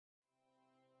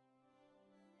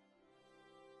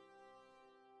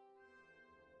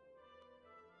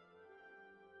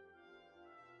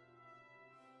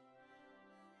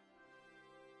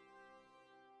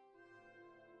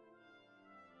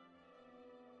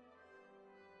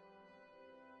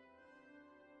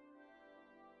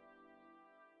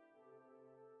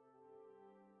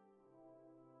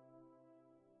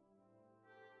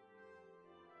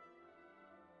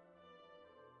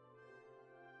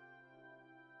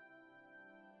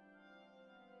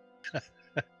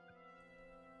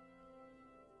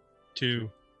2,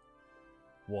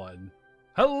 1.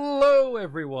 Hello,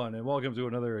 everyone, and welcome to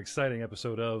another exciting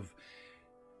episode of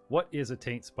What is a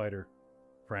Taint Spider,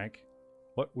 Frank?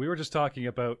 What we were just talking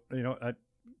about,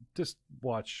 just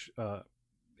watch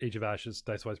Age of Ashes,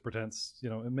 Dice Wise Pretense,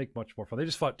 and make much more fun. They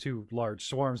just fought two large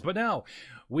swarms, but now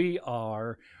we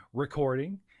are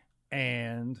recording,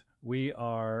 and we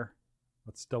are,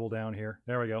 let's double down here.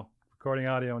 There we go. Recording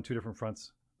audio on two different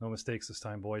fronts. No mistakes this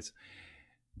time, boys.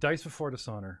 Dice Before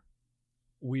Dishonor.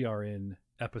 We are in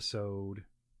episode,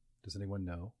 does anyone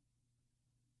know?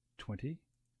 20?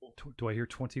 Do I hear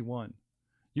 21?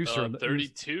 You sir.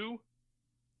 32?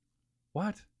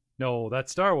 What? No,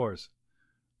 that's Star Wars.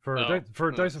 For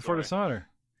Dice Before Dishonor.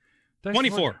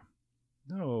 24.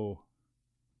 No.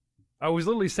 I was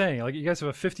literally saying, like, you guys have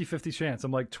a 50-50 chance.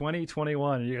 I'm like 20,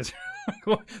 21, and you guys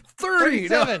are 30.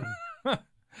 37. No.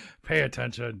 Pay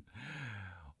attention.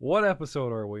 What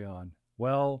episode are we on?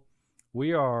 Well,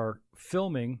 we are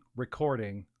filming,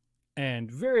 recording, and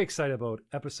very excited about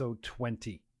episode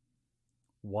 20.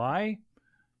 Why?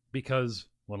 Because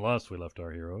when last we left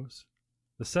our heroes,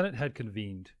 the Senate had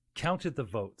convened, counted the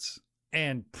votes,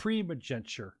 and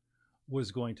primogeniture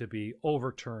was going to be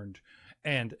overturned,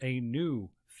 and a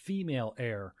new female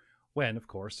heir, when, of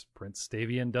course, Prince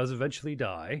Stavian does eventually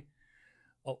die,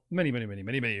 many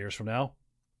years from now,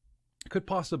 could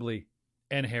possibly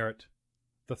inherit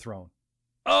the throne.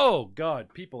 Oh,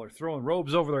 God, people are throwing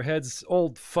robes over their heads.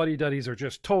 Old fuddy-duddies are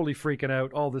just totally freaking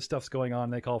out. All this stuff's going on.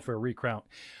 They call for a recount.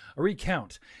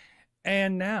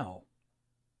 And now,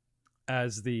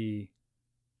 as the,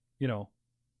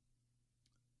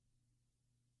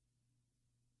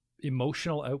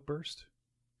 emotional outburst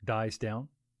dies down,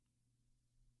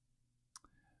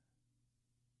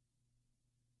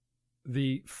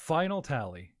 the final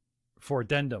tally for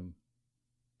addendum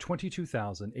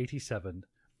 22,087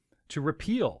 to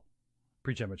repeal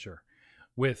primogeniture,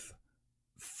 with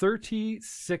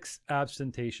 36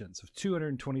 absentations of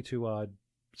 222 odd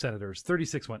senators.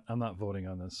 36 went, I'm not voting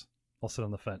on this. I'll sit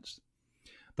on the fence.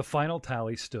 The final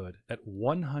tally stood at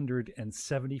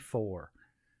 174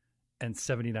 and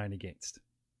 79 against.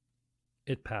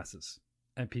 It passes,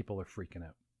 and people are freaking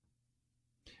out.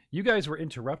 You guys were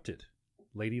interrupted.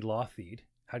 Lady Lothede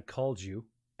had called you,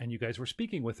 and you guys were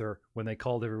speaking with her when they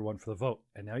called everyone for the vote.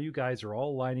 And now you guys are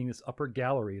all lining this upper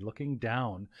gallery looking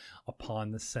down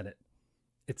upon the Senate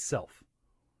itself.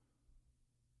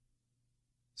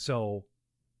 So,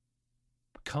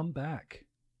 come back.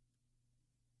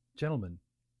 Gentlemen,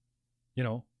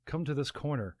 come to this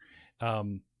corner.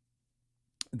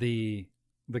 The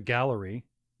gallery,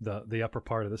 the upper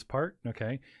part of this part,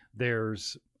 okay,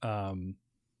 there's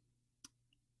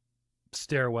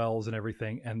stairwells and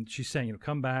everything, and she's saying,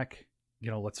 come back,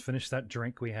 let's finish that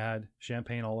drink we had,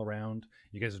 champagne all around.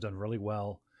 You guys have done really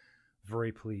well.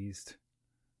 Very pleased.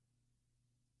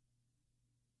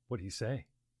 What do you say?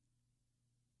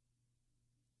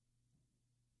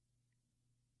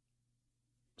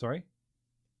 Sorry?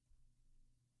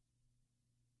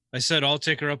 I said I'll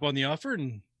take her up on the offer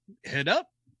and head up.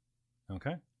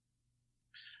 Okay.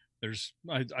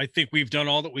 I think we've done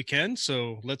all that we can,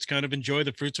 so let's kind of enjoy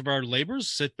the fruits of our labors,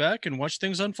 sit back, and watch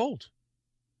things unfold.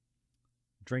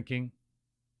 Drinking,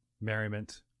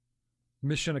 merriment,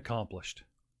 mission accomplished.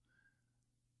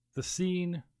 The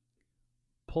scene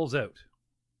pulls out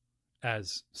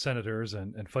as senators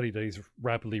and fuddy-duddies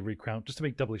rapidly recount, just to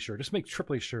make doubly sure, just make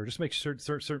triply sure, just make sure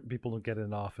certain people don't get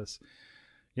in office.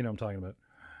 You know what I'm talking about.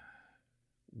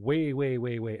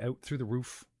 Way out through the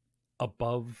roof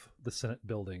above the Senate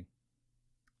building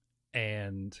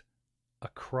and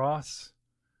across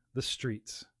the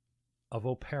streets of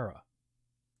Opera.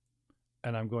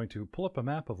 And I'm going to pull up a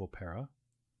map of Opera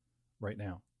right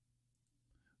now.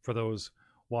 For those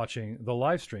watching the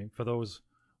live stream, for those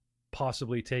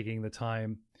possibly taking the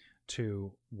time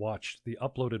to watch the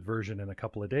uploaded version in a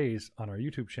couple of days on our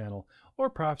YouTube channel, or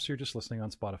perhaps you're just listening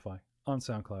on Spotify, on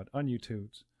SoundCloud, on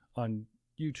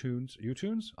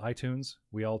iTunes,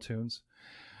 we all tunes.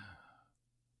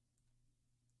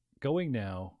 Going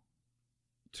now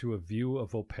to a view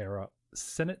of Opera,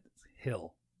 Senate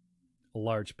Hill, a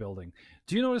large building.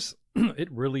 Do you notice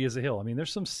it really is a hill? I mean,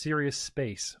 there's some serious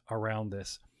space around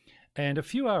this. And a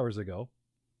few hours ago,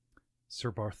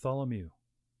 Sir Bartholomew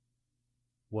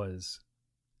was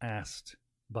asked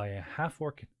by a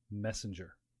half-orc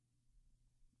messenger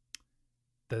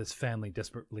that his family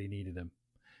desperately needed him.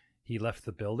 He left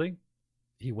the building.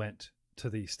 He went to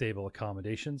the stable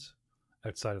accommodations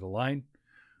outside of the line,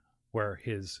 where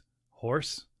his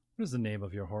horse... What is the name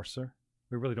of your horse, sir?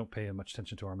 We really don't pay much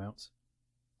attention to our mounts.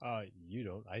 You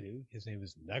don't. I do. His name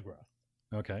is Negra.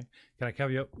 Okay. Can I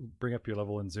have you bring up your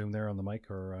level and zoom there on the mic,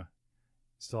 or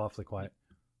still awfully quiet?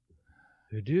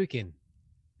 Hadouken.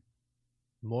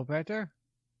 More better?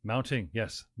 Mounting,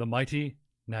 yes, the mighty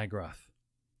Nagrath.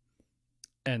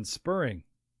 And spurring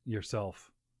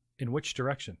yourself in which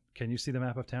direction? Can you see the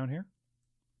map of town here?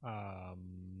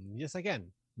 Yes, I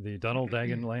can. The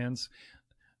Dagan lands.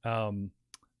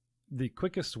 The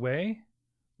quickest way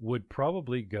would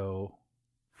probably go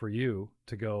for you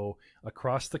to go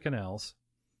across the canals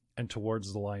and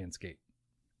towards the Lion's Gate.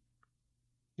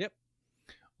 Yep.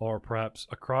 Or perhaps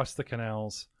across the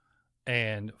canals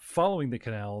and following the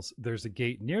canals, there's a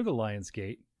gate near the Lion's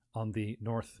Gate on the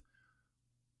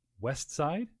northwest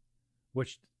side,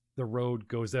 which the road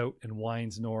goes out and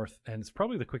winds north, and it's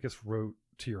probably the quickest route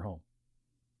to your home.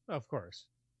 Of course.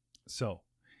 So,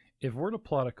 if we're to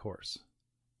plot a course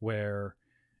where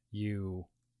you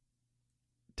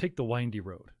take the windy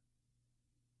road,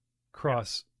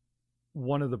 cross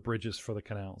one of the bridges for the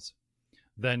canals,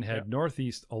 then head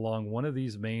northeast along one of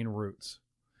these main routes.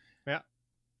 Yeah.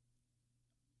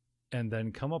 And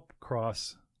then come up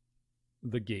across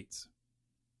the gates.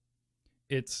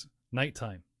 It's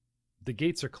nighttime. The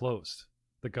gates are closed.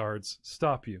 The guards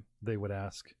stop you. They would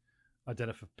ask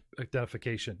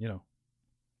identification,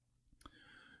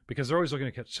 because they're always looking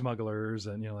to catch smugglers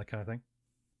and, that kind of thing.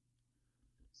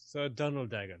 So,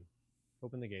 Dagan,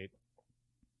 open the gate.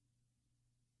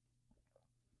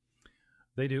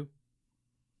 They do.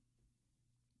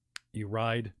 You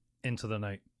ride into the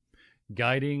night,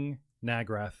 guiding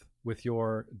Nagrath with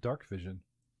your dark vision.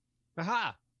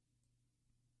 Aha!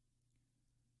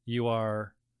 You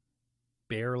are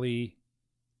barely,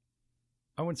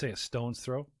 I wouldn't say a stone's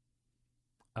throw.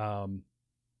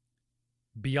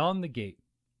 Beyond the gate,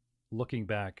 looking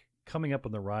back, coming up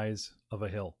on the rise of a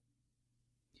hill,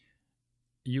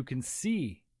 you can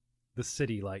see the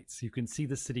city lights. You can see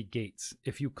the city gates.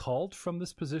 If you called from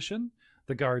this position,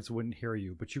 the guards wouldn't hear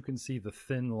you, but you can see the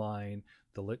thin line,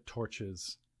 the lit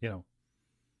torches,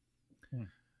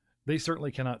 They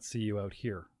certainly cannot see you out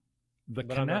here.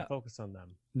 But I'm not focused on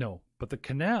them. No, but the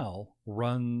canal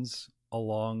runs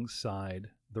alongside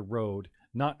the road,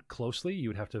 not closely. You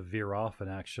would have to veer off, and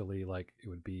actually, it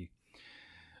would be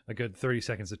a good 30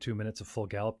 seconds to 2 minutes of full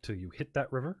gallop till you hit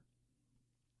that river.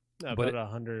 About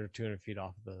 100 or 200 feet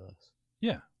off the...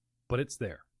 Yeah, but it's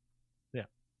there. Yeah.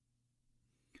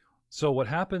 So what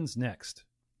happens next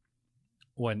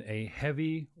when a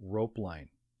heavy rope line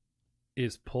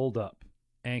is pulled up,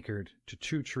 anchored to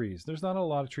two trees? There's not a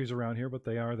lot of trees around here, but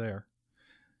they are there.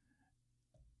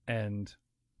 And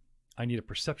I need a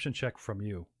perception check from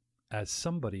you as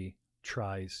somebody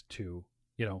tries to,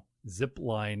 zip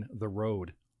line the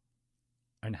road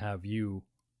and have you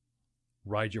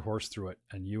ride your horse through it,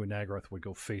 and you and Nagrath would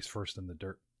go face first in the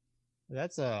dirt.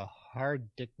 That's a hard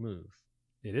dick move.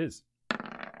 It is.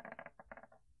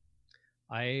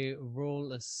 I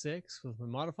roll a 6 with my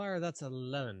modifier. That's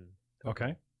 11.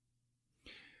 Okay.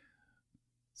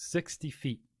 60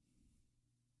 feet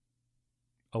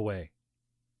away,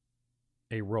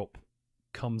 a rope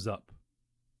comes up.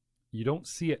 You don't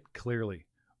see it clearly.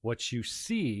 What you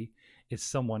see is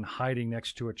someone hiding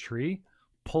next to a tree,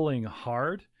 pulling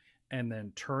hard, and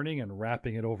then turning and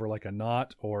wrapping it over like a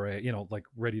knot or like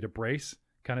ready to brace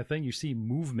kind of thing. You see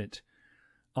movement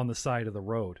on the side of the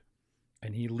road,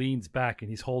 and he leans back and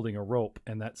he's holding a rope,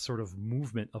 and that sort of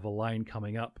movement of a line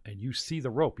coming up, and you see the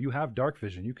rope. You have dark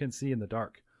vision. You can see in the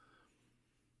dark.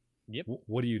 Yep.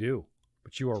 What do you do?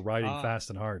 But you are riding fast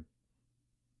and hard.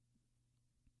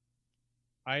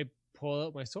 I pull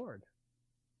out my sword.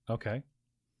 Okay.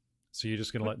 So you're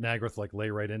just going to let Nagrath lay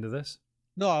right into this?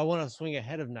 No, I want to swing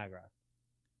ahead of Nagrath.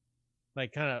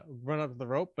 Kind of run up to the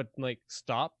rope, but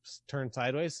stop, turn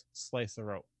sideways, slice the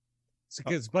rope. So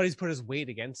because Buddy's put his weight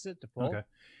against it to pull. Okay.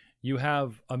 You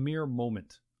have a mere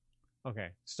moment. Okay,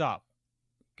 stop.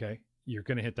 Okay. You're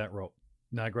going to hit that rope.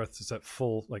 Nagrath is at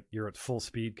full, you're at full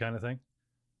speed kind of thing?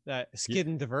 Skid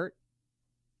and divert.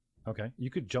 Okay. You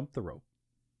could jump the rope.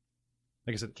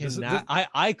 Like I said,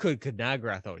 I could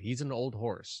Nagrath though. He's an old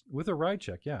horse. With a ride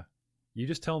check, yeah. You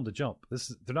just tell him to jump.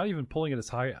 They're not even pulling it as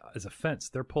high as a fence.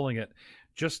 They're pulling it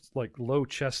just low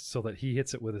chest so that he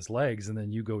hits it with his legs, and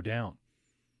then you go down.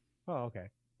 Oh, okay.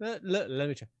 Let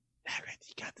me check. Nagrath,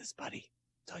 you got this, buddy.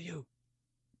 It's all you.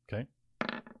 Okay.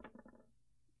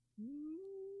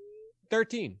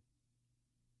 13.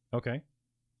 Okay.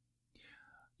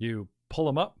 You pull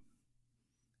him up.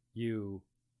 You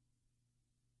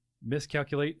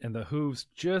miscalculate, and the hooves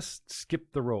just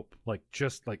skip the rope.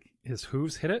 Just his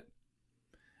hooves hit it.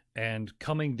 And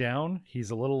coming down,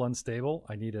 he's a little unstable.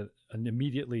 I need an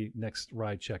immediately next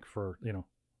ride check for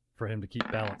him to keep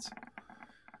balance.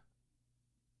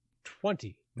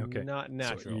 20. Okay. Not So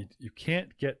natural. you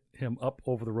can't get him up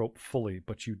over the rope fully,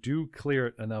 but you do clear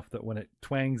it enough that when it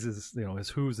twangs his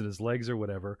hooves and his legs or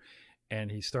whatever,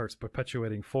 and he starts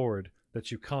perpetuating forward,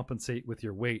 that you compensate with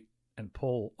your weight and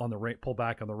pull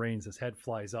back on the reins. His head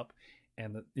flies up,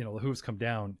 and the hooves come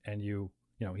down, and he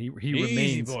Easy,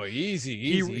 remains. boy.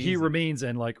 Easy. He remains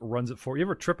and like runs it forward. You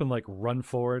ever trip and like run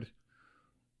forward?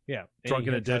 Yeah. Drunk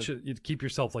in a ditch. You keep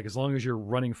yourself like, as long as you're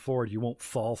running forward, you won't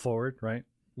fall forward, right?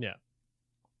 Yeah.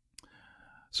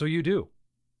 So you do.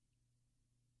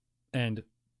 And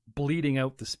bleeding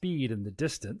out the speed and the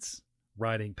distance,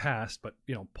 riding past, but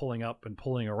pulling up and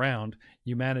pulling around,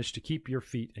 you manage to keep your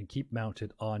feet and keep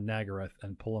mounted on Nagarath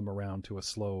and pull him around to a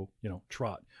slow,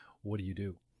 trot. What do you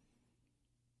do?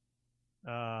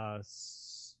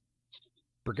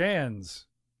 Brigands,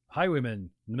 highwaymen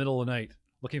in the middle of the night,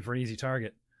 looking for an easy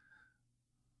target.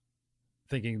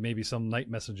 Thinking maybe some night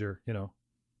messenger,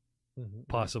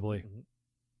 possibly. Mm-hmm.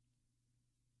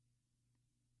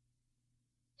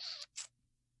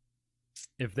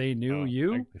 If they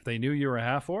knew if they knew you were a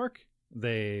half orc,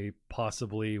 they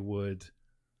possibly would,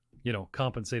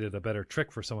 compensate a better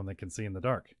trick for someone that can see in the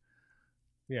dark.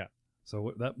 Yeah.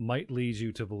 So that might lead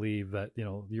you to believe that,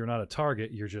 you're not a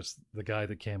target, you're just the guy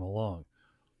that came along.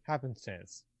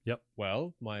 Happenstance. Yep.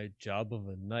 Well, my job of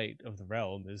a knight of the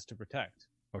realm is to protect.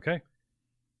 Okay.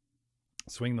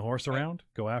 Swing the horse around,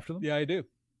 go after them? Yeah, I do.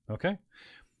 Okay.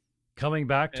 Coming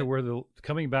back to where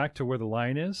the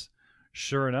line is,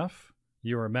 sure enough,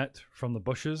 you are met from the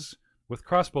bushes with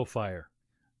crossbow fire.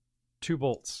 2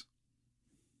 bolts.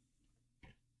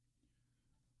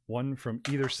 One from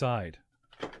either side.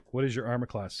 What is your armor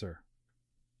class, sir?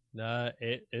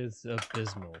 It is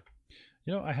abysmal.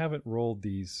 I haven't rolled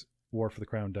these War for the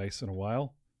Crown dice in a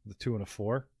while. The 2 and a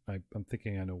 4. I'm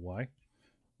thinking I know why.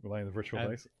 Relying on the virtual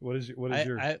dice. What is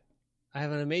your? I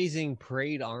have an amazing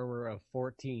parade armor of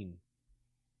 14.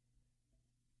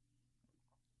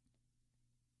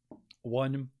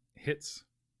 One hits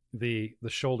the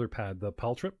shoulder pad, the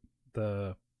paltrip,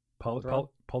 the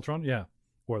paltron, yeah,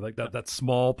 or like that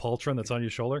small paltron that's on your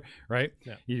shoulder, right?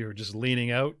 Yeah. You're just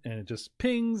leaning out, and it just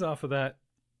pings off of that.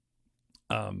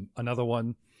 Another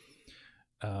one,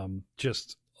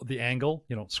 just the angle,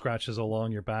 scratches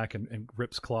along your back and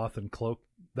rips cloth and cloak,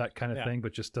 that kind of thing,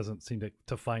 but just doesn't seem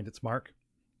to find its mark.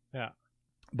 Yeah.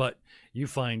 But you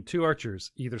find 2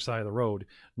 archers either side of the road,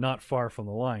 not far from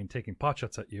the line, taking pot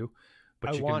shots at you,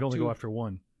 but you can only go after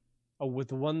one. Oh, with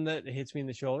the one that hits me in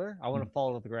the shoulder, I want to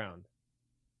fall to the ground.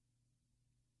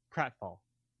 Pratfall.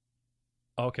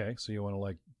 Okay, so you want to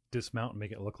like dismount and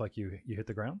make it look like you hit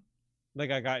the ground?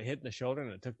 Like I got hit in the shoulder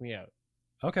and it took me out.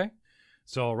 Okay.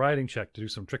 So a riding check to do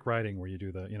some trick riding where you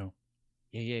do the,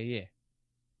 Yeah.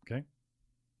 Okay.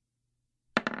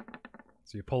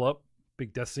 So you pull up,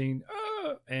 big death scene,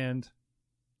 and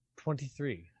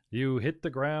 23. You hit the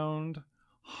ground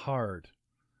hard.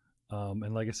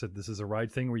 And like I said, this is a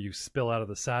ride thing where you spill out of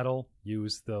the saddle,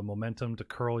 use the momentum to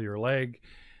curl your leg,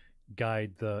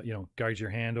 guide your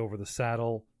hand over the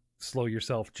saddle, slow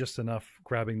yourself just enough,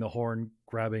 grabbing the horn,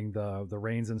 grabbing the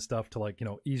reins and stuff to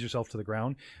ease yourself to the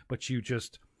ground, but you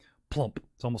just plump.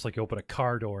 It's almost like you open a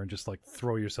car door and just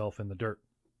throw yourself in the dirt.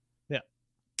 Yeah.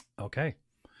 Okay.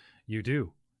 You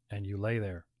do. And you lay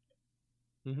there.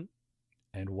 Mm-hmm.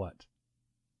 And what?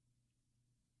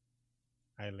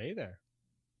 I lay there.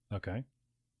 Okay.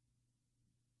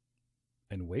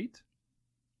 And wait?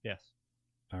 Yes.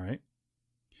 All right.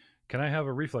 Can I have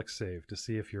a reflex save to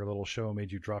see if your little show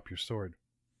made you drop your sword?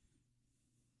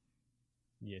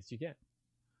 Yes, you can.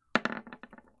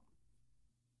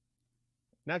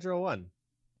 Natural 1.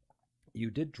 You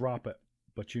did drop it,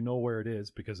 but you know where it is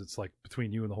because it's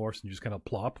between you and the horse and you just kind of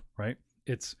plop, right?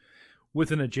 It's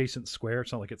with an adjacent square.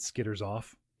 It's not like it skitters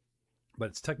off, but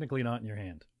it's technically not in your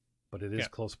hand, but it is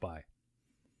close by.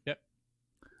 Yep.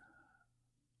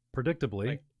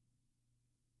 Predictably,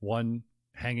 one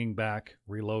hanging back,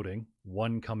 reloading,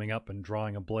 one coming up and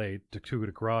drawing a blade to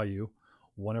graw you,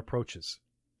 one approaches.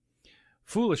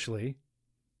 Foolishly,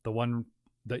 the one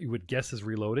that you would guess is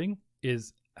reloading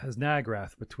has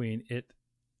Nagrath between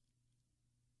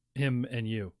him and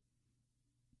you.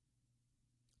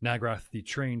 Nagrath, the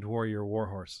trained warrior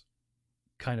warhorse,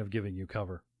 kind of giving you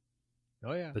cover.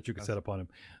 Oh yeah. That you can set up on him.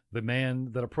 The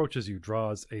man that approaches you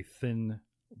draws a thin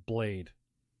blade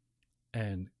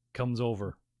and comes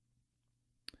over,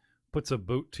 puts a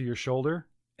boot to your shoulder,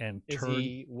 and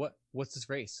turns. What's his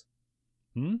race?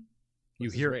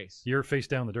 You're face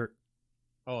down the dirt.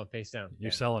 Oh, I'm face down.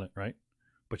 You're selling it, right?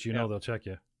 But you know they'll check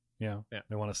you. Yeah.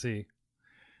 They want to see.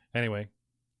 Anyway,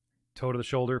 toe to the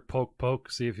shoulder,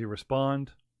 poke, see if you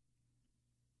respond.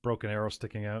 Broken arrow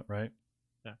sticking out, right?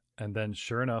 Yeah. And then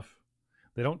sure enough,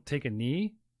 they don't take a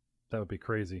knee. That would be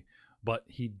crazy. But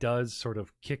he does sort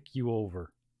of kick you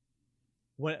over.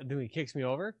 When he kicks me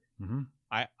over, Mm-hmm.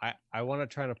 I want to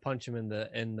try to punch him in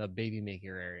the baby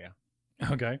maker area.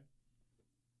 Okay.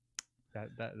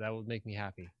 That would make me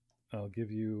happy. I'll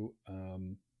give you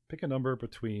pick a number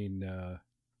between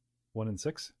 1 and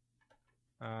 6.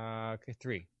 Okay,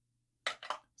 3.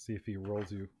 See if he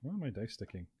rolls you. Where are my dice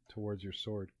sticking? Towards your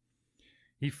sword.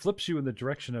 He flips you in the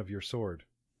direction of your sword.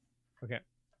 Okay.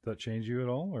 Does that change you at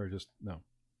all, or just no?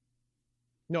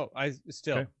 No, I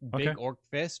still Okay, big okay. orc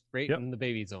fist right Yep. in the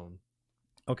baby zone.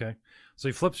 Okay. So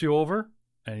he flips you over,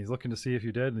 and he's looking to see if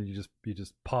you're dead, and you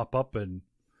just pop up and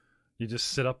you just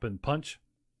sit up and punch.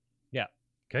 Yeah.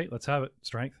 Okay, let's have it.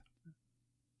 Strength.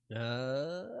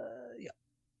 Yeah.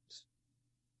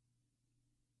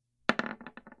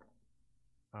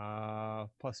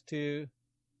 +2.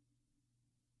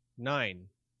 9.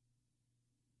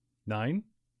 9.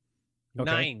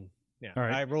 Okay. 9. Yeah. All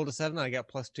right. I rolled a 7. I got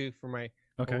 +2 for my.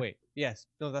 Okay. Oh wait. Yes.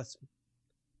 No. That's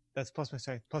plus my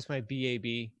strength plus my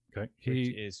BAB, Okay. which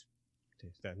is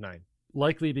 9.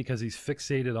 Likely because he's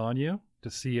fixated on you to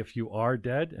see if you are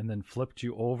dead and then flipped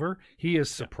you over. He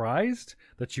is surprised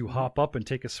that you hop up and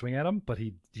take a swing at him, but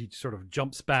he sort of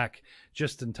jumps back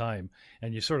just in time,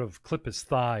 and you sort of clip his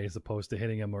thigh as opposed to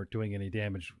hitting him or doing any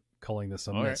damage, calling this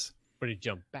a miss. But he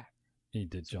jumped back. He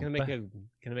did So jump can back.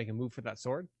 I make a move for that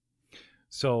sword?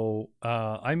 So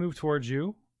I move towards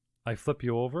you. I flip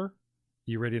you over.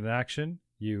 You ready in action.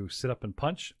 You sit up and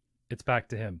punch. It's back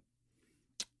to him.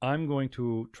 I'm going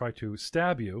to try to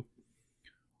stab you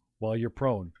while you're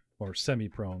prone or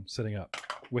semi-prone, sitting up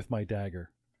with my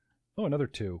dagger. Oh, another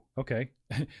 2. Okay.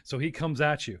 So he comes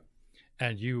at you,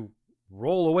 and you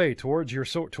roll away towards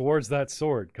towards that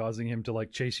sword, causing him to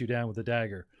like chase you down with the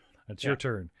dagger. It's your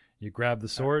turn. You grab the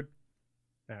sword.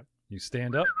 You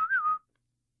stand up.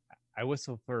 I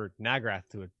whistle for Nagrath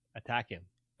to attack him.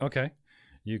 Okay.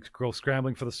 You go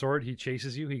scrambling for the sword. He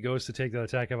chases you. He goes to take that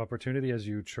attack of opportunity as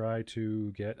you try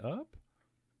to get up.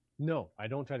 No, I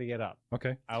don't try to get up.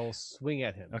 Okay. I will swing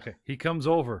at him. Okay. He comes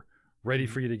over, ready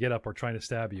for you to get up or trying to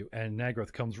stab you. And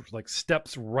Nagrath comes, like,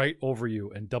 steps right over you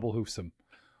and double hoofs him.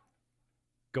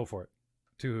 Go for it.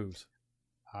 2 hooves.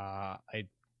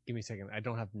 Give me a second. I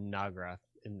don't have Nagrath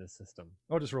in the system.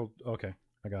 Oh, just roll. Okay.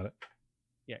 I got it.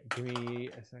 Yeah, give me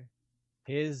a second.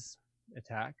 His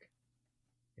attack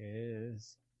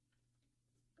is.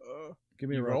 Give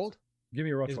me You a raw. rolled? Give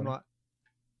me a raw Is 20.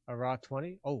 a raw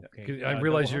 20? Oh, okay. I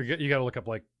realize double you got to look up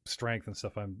like strength and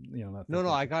stuff. I'm, not. No,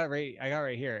 I got it right. I got it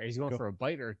right here. Is he going Go. for a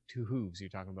bite or 2 hooves? You're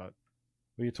talking about?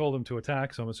 Well, you told him to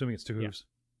attack, so I'm assuming it's 2 Yeah. hooves.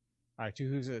 All right, 2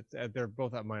 hooves. They're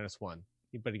both at -1,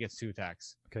 but he gets 2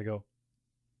 attacks. Okay, go.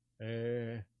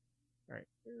 All right.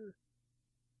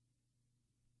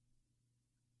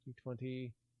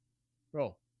 D20.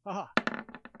 Roll. Haha.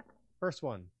 First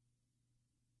one.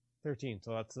 13.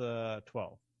 So that's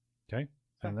 12. Okay.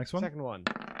 And the next one? Second one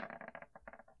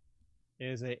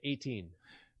is a 18.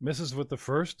 Misses with the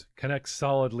first, connects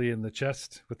solidly in the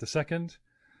chest with the second.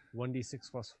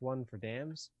 1d6 plus 1 for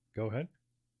dams. Go ahead.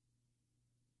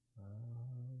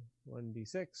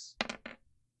 1d6.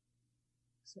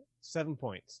 7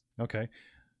 points. Okay.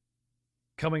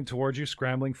 Coming towards you,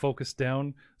 scrambling, focused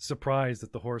down, surprised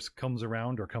that the horse comes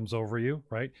around or comes over you,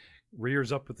 right?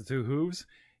 Rears up with the 2 hooves.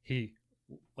 He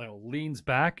leans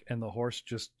back, and the horse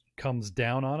just comes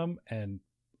down on him, and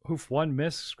hoof 1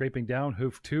 miss, scraping down.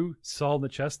 Hoof 2, saw in the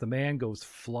chest. The man goes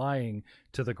flying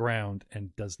to the ground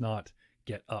and does not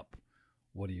get up.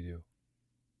 What do you do?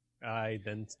 I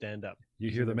then stand up. You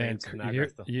hear the man.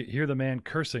 Reins of You hear the man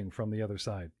cursing from the other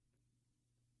side,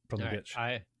 from the All right, ditch.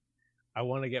 I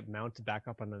want to get mounted back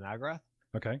up on the Nagrath,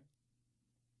 Okay.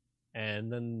 and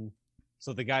then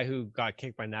so the guy who got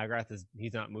kicked by Nagrath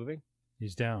he's not moving.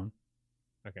 He's down.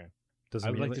 Okay. Doesn't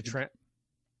I would mean like to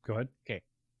Go ahead. Okay,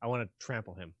 I want to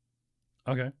trample him.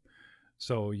 Okay.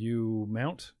 So you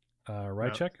mount. Ride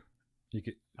Mount. check. You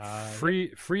get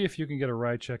free if you can get a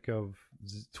ride check of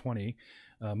 20.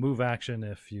 Move action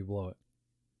if you blow it.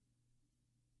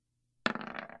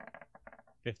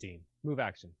 15. Move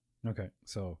action. Okay.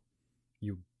 So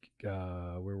you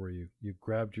where were you? You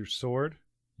grabbed your sword.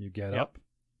 You get Yep. up.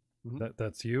 Mhm.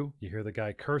 That's you. You hear the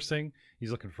guy cursing. He's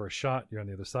looking for a shot. You're on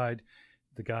the other side.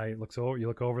 The guy looks over. You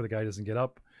look over. The guy doesn't get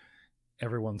up.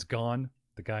 Everyone's gone.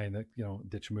 The guy in the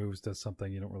ditch moves, does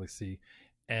something you don't really see,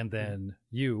 and then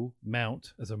you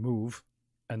mount as a move,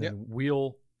 and then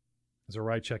wheel as a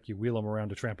ride check. You wheel him around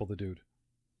to trample the dude.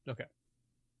 Okay.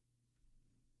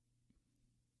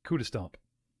 Coup de stomp.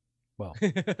 Well,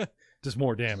 just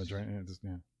more damage, right?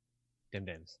 Yeah,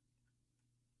 Dams.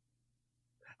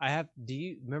 Do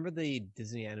you remember the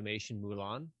Disney animation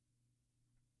Mulan?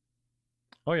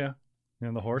 Oh yeah,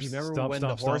 and the horse. Do you remember Stomp, when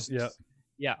stomp, the horse? stomp.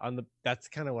 Yeah. Yeah. That's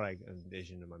kind of what I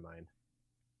envisioned in my mind.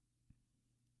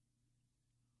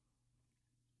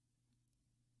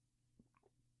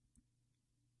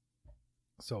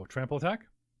 So trample attack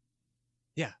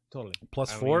Yeah, totally. plus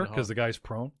I don't 4 even know because the guy's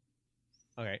prone.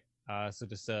 Okay. So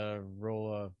just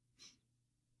roll a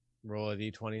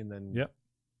d20 and then Yep.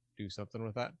 do something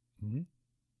with that. Mhm.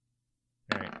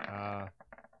 All right.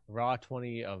 Raw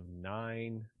 20 of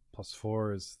 9 Plus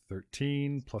 4 is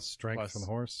 13. Plus strength Plus- from the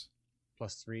horse.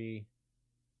 plus 3.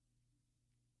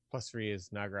 Plus 3 is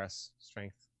Nagras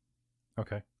strength.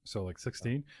 Okay, so like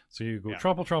 16. So you go Yeah.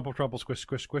 trample, trample, trample, squish,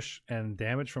 squish, squish, and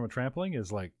damage from a trampling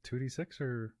is like 2d6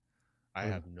 or I Oh.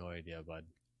 have no idea, bud.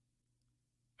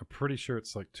 I'm pretty sure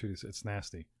it's like 2d6. It's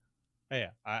nasty. Oh,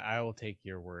 yeah, I will take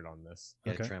your word on this.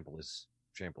 Yeah, Okay. trample is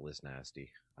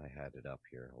nasty. I had it up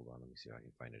here. Hold on, let me see if I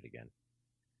can find it again.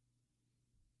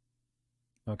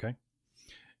 Okay.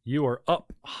 You are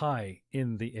up high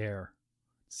in the air,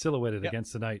 silhouetted Yep.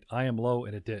 against the night. I am low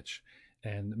in a ditch,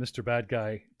 and Mr. Bad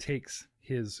Guy takes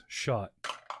his shot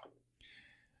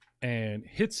and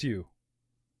hits you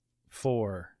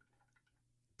for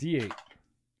D8.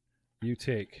 You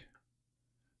take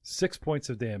 6 points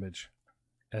of damage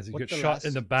as you What get the shot in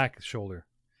last- the back shoulder.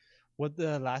 What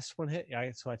the last one hit?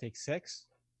 Yeah, so I take 6.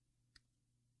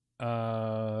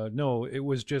 No, it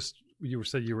was just you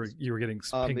said you were getting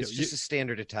pinged. It's just a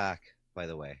standard attack, by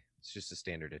the way. It's just a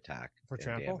standard attack For and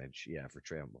trample? damage. Yeah, for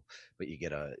trample. But you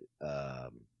get the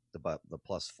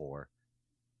plus 4.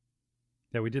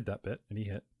 Yeah, we did that bit, and he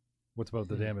hit. What's about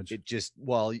the damage?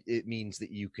 It means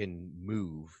that you can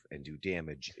move and do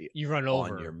damage You run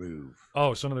on over. your move.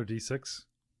 Oh, so another D6.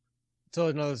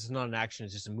 So no, this is not an action.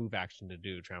 It's just a move action to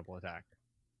do trample attack.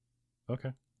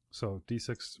 Okay. So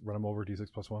D6, run him over,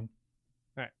 D6 plus 1. All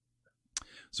right.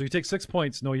 So you take 6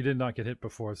 points. No, you did not get hit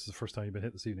before. This is the first time you've been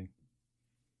hit this evening.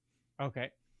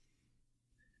 Okay.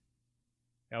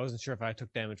 I wasn't sure if I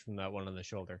took damage from that one on the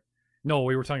shoulder. No,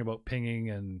 we were talking about pinging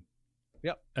and...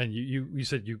 Yep. And you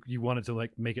said you wanted to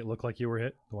like make it look like you were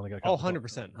hit? The one that got Oh, cut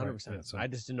 100%. 100%. Right, yeah, so- I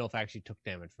just didn't know if I actually took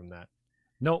damage from that.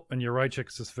 No, and your right check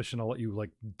is sufficient to let you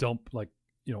like dump, like,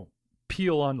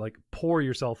 peel on, like pour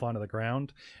yourself onto the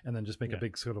ground and then just make a Yeah.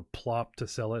 big sort of plop to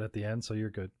sell it at the end, so you're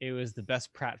good. It was the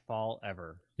best pratfall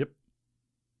ever.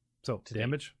 So To date.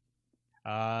 damage?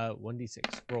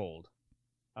 1d6 rolled.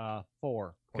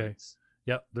 4 Okay. points.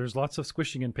 Yeah, there's lots of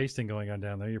squishing and pasting going on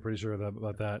down there. You're pretty sure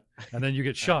about that. And then you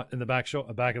get shot in the back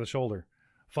of the shoulder.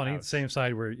 Funny, Ouch. same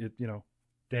side where it, damn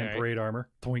Alright. parade armor.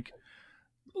 Twink.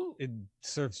 It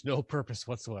serves no purpose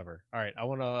whatsoever. All right, I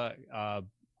want to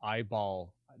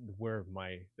eyeball where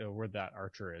that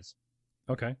archer is.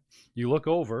 Okay. You look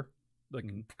over, like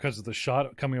Mhm. because of the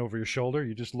shot coming over your shoulder,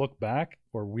 you just look back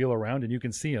or wheel around and you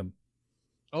can see him.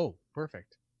 Oh,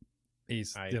 perfect.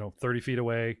 He's, I- 30 feet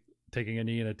away, taking a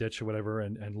knee in a ditch or whatever,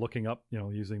 and looking up,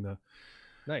 using the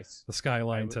Nice.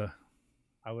 skyline would- to.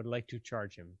 I would like to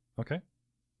charge him. Okay.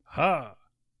 Ha!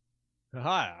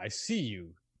 Hi, I see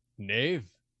you, knave.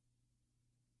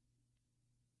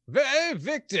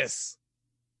 Victus!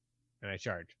 And I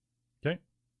charge. Okay.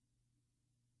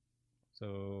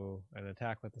 So, an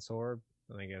attack with the sword,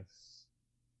 and I guess...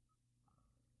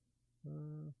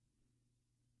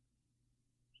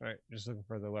 Alright, just looking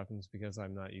for the weapons because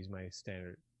I'm not using my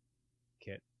standard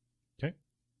kit. Okay.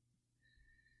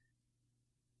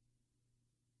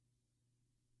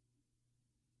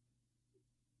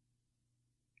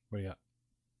 What do you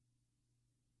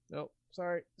Nope,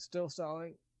 sorry, still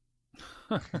stalling.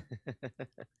 got?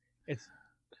 It's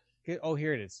okay, oh,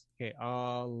 here it is. Okay,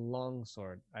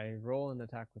 longsword. I roll an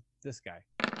attack with this guy.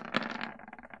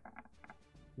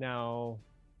 Now,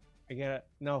 I get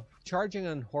charging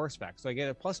on horseback. So I get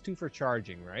a +2 for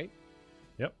charging, right?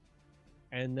 Yep.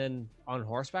 And then on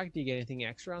horseback, do you get anything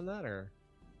extra on that, or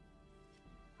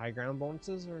high ground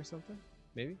bonuses or something?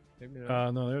 Maybe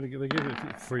not. No, they give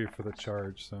it free for the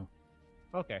charge. So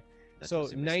Okay, That so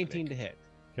was a 19 mistake. to hit,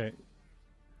 okay.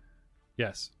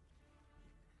 Yes.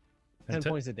 10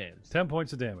 points of damage. 10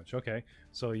 points of damage. Okay.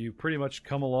 So you pretty much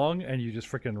come along and you just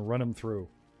freaking run him through.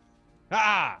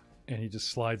 Ah! And he just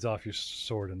slides off your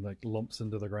sword and like lumps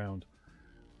into the ground.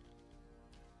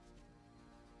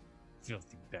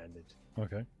 Filthy bandit.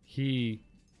 Okay. He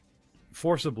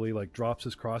forcibly like drops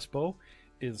his crossbow,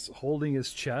 is holding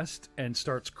his chest and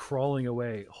starts crawling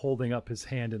away, holding up his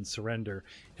hand in surrender.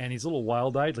 And he's a little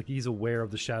wild-eyed, like he's aware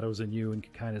of the shadows in you and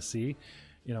can kind of see,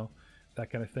 that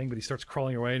kind of thing. But he starts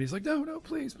crawling away and he's like, no,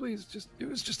 please, it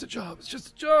was just a job. It's just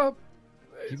a job.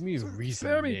 Give me a reason,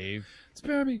 Spare me. Dave.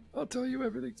 Spare me. I'll tell you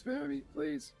everything. Spare me,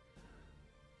 please.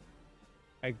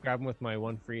 I grab him with my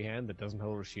one free hand that doesn't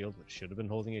hold a shield, but should have been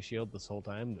holding a shield this whole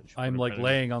time. I'm like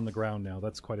laying on the ground now.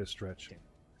 That's quite a stretch.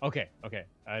 Okay.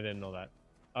 I didn't know that.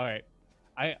 All right.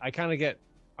 I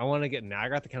want to get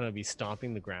Nagrath to kind of be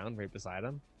stomping the ground right beside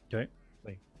him. Okay.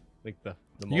 Like the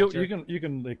you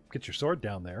can like, get your sword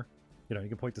down there. You know, you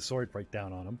can point the sword right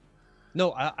down on him.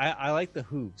 No, I like the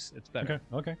hooves. It's better.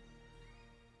 Okay.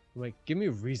 I'm like, give me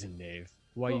a reason, Knave,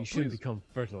 why you should become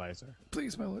fertilizer.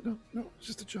 Please, my lord. No, it's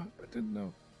just a job. I didn't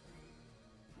know.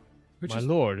 My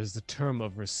lord is the term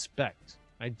of respect.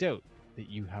 I doubt that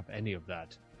you have any of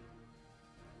that.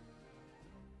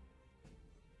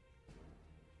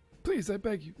 Please, I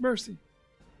beg you, mercy.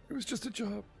 It was just a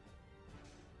job.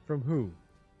 From who?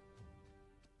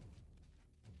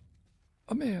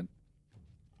 A man.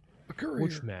 A courier.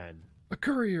 Which man? A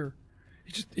courier.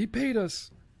 He paid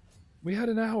us. We had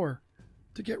an hour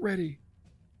to get ready.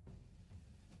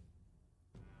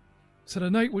 Said a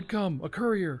knight would come, a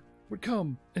courier would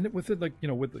come, and it with it like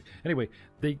anyway.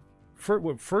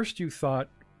 What first you thought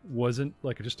wasn't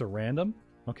like just a random.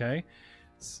 Okay,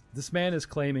 this man is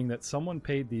claiming that someone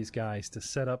paid these guys to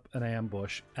set up an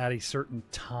ambush at a certain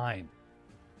time,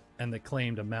 and they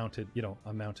claimed a mounted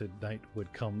knight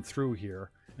would come through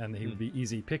here, and he would be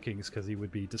easy pickings because he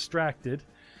would be distracted.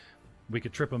 We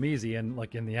could trip him easy, and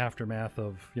like in the aftermath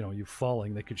of you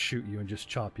falling, they could shoot you and just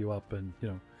chop you up, and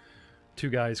two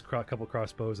guys, couple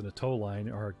crossbows, and a tow line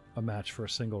are a match for a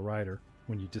single rider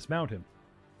when you dismount him.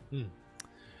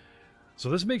 So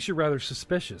this makes you rather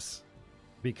suspicious,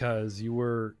 because you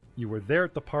were there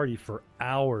at the party for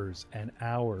hours and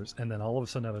hours, and then all of a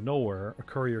sudden out of nowhere, a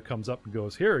courier comes up and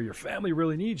goes, "Here, your family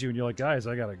really needs you," and you're like, "Guys,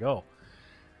 I gotta go,"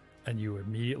 and you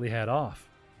immediately head off.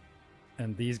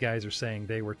 And these guys are saying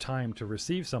they were timed to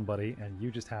receive somebody, and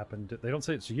you just happened to, they don't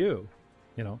say it's you.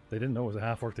 They didn't know it was a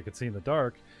half-orc that could see in the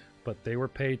dark, but they were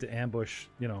paid to ambush,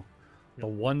 the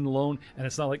one lone, and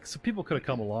it's not like, so people could have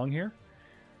come along here.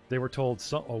 They were told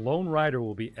a lone rider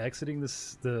will be exiting the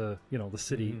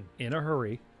city in a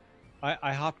hurry.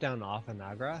 I hop down off of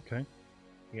Nagrath. Okay.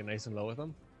 Get nice and low with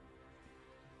him.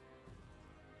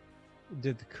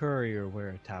 Did the courier wear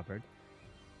a tabard?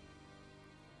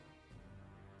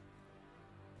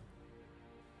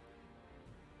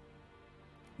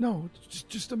 No, it's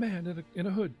just a man in a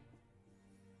hood.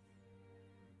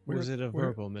 Was it a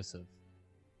verbal missive?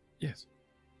 Yes.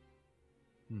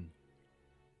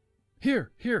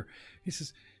 Here. He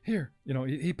says, here.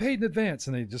 He paid in advance,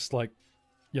 and they just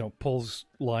pulls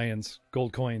lions,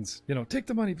 gold coins. Take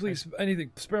the money, please. Anything,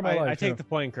 spare my life. I take the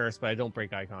point curse, but I don't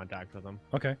break eye contact with him.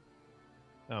 Okay.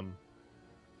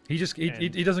 He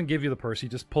doesn't give you the purse. He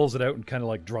just pulls it out and kind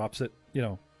of drops it.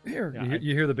 Here. Yeah,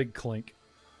 you hear the big clink.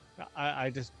 I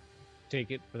just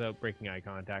take it without breaking eye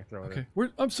contact. Throw it.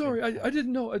 Okay. I'm sorry. I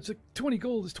didn't know. It's 20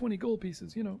 gold. It's 20 gold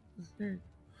pieces. Here.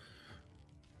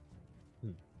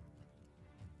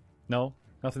 No?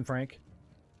 Nothing, Frank?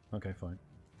 Okay, fine.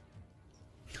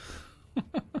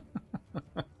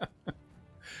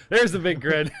 There's the big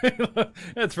grin.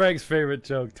 That's Frank's favorite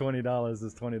joke. $20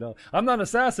 is $20. I'm not an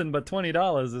assassin, but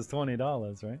 $20 is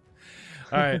 $20, right?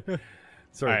 All right.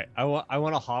 Sorry. All right. I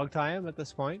want to hog tie him at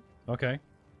this point. Okay.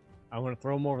 I want to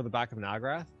throw him over the back of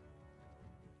Nagrath.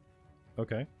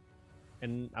 Okay.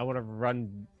 And I want to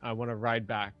ride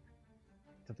back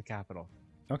to the capital.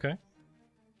 Okay.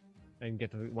 And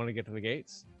want to get to the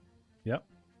gates. Yep.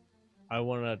 I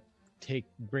want to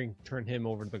turn him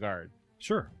over to the guard.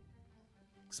 Sure.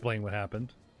 Explain what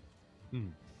happened.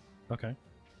 Okay.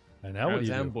 And now I what was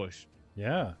do you ambushed. do?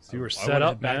 Yeah. So you were set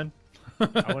up, man. I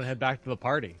want to head back to the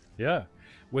party. Yeah.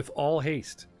 With all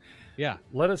haste. Yeah.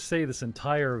 Let us say this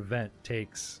entire event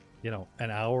takes, an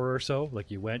hour or so.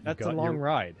 Like you went. That's a long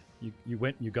ride. You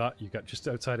went. You got just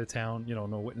outside of town.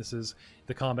 No witnesses.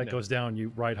 The combat goes down.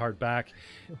 You ride hard back.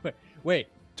 Wait.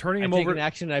 Turning him I take over. an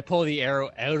action. And I pull the arrow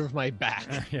out of my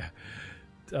back. Yeah.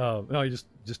 No, you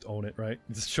just own it, right?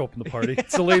 Just show up in the party.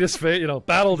 It's the latest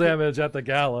battle damage at the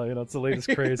gala. It's the latest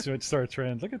craze. Star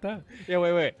Trend. Look at that. Yeah,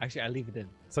 wait. Actually, I leave it in.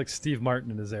 It's like Steve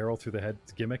Martin and his arrow through the head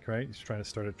gimmick, right? He's trying to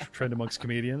start a trend amongst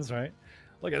comedians, right?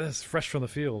 Look at this, fresh from the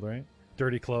field, right?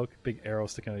 Dirty cloak, big arrow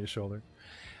sticking out of your shoulder.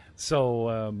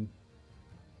 So,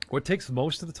 what takes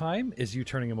most of the time is you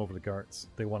turning them over to the guards.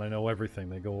 They want to know everything.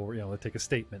 They go over, they take a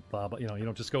statement, blah, blah. You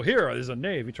don't just go, here, there's a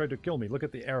knave. He tried to kill me. Look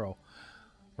at the arrow,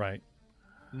 right?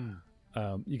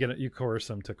 You coerce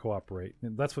them to cooperate.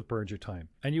 And that's what burns your time.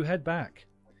 And you head back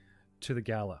to the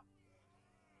gala.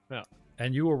 Yeah.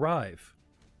 And you arrive,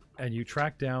 and you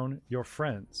track down your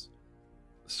friends.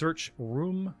 Search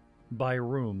room by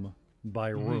room by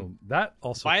room. That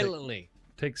also violently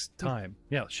takes time.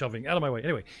 Yeah, shoving out of my way.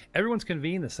 Anyway, everyone's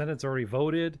convened. The Senate's already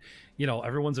voted.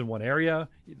 Everyone's in one area.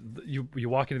 You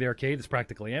walk into the arcade, it's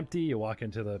practically empty. You walk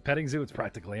into the petting zoo, it's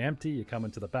practically empty. You come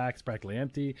into the back, it's practically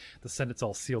empty. The Senate's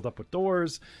all sealed up with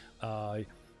doors.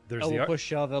 There's elbow push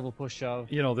shove.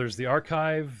 There's the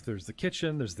archive. There's the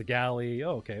kitchen. There's the galley.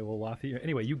 Oh, okay. Well, Lothy.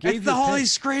 Anyway, you gave it's the Holy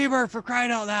Screamer, for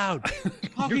crying out loud.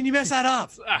 How can you mess that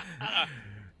up?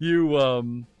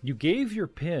 You gave your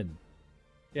pin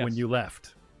Yes. when you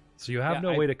left, so you have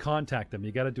no way to contact them.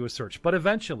 You got to do a search, but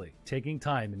eventually, taking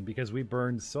time, and because we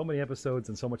burned so many episodes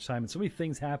and so much time, and so many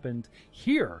things happened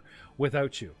here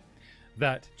without you,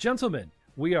 that gentlemen.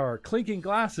 We are clinking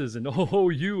glasses and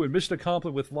you and mission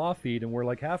accomplished with Lothid, and we're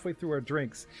like halfway through our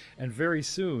drinks, and very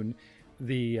soon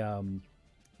the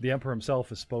Emperor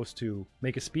himself is supposed to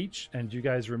make a speech, and you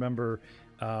guys remember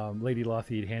Lady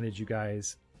Lothid handed you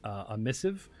guys a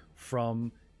missive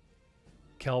from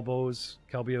Calbio's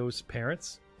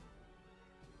parents.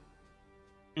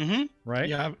 Mm-hmm. Right?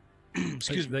 Yeah.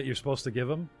 Excuse me. That you're supposed to give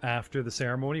him after the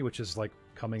ceremony, which is like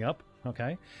coming up.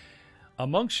 Okay.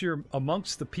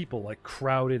 Amongst the people like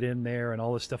crowded in there and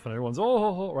all this stuff, and everyone's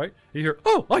right. You hear,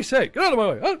 oh, I say, get out of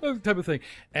my way, type of thing,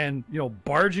 and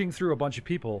barging through a bunch of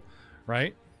people,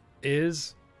 right,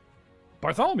 is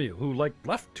Bartholomew, who like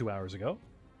left 2 hours ago,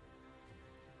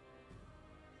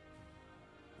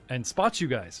 and spots you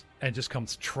guys and just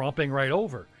comes tromping right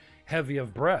over, heavy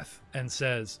of breath, and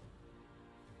says,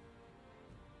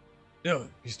 "No,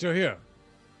 he's still here.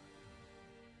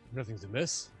 Nothing's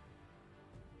amiss."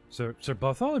 Sir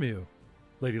Bartholomew,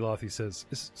 Lady Lothy says,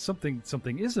 something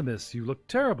is amiss. You look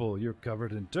terrible. You're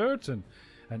covered in dirt, and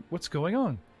what's going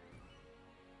on?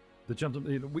 The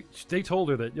gentleman, they told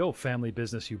her that, family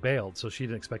business, you bailed, so she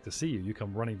didn't expect to see you. You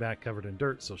come running back covered in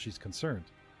dirt, so she's concerned.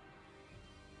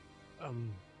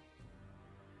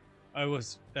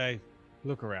 I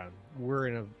look around. We're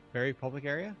in a very public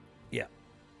area? Yeah.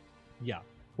 Yeah.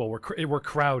 Well, we're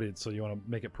crowded, so you want to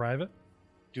make it private?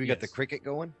 Do we got the cricket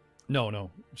going?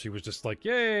 No. She was just like,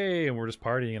 yay, and we're just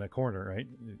partying in a corner, right?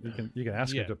 You can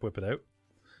ask her to whip it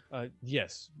out.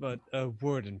 Yes, but a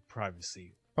word in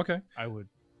privacy. Okay. I would.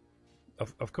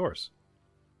 Of course.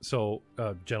 So,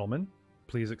 gentlemen,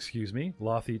 please excuse me.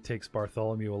 Lothy takes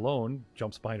Bartholomew alone,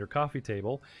 jumps behind her coffee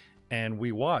table, and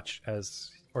we watch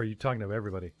as... Or are you talking to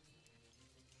everybody?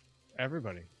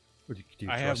 Everybody. Do you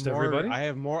trust everybody? I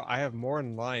have more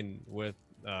in line with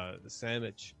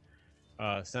Samish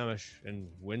and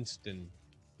Winston.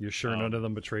 You're sure none of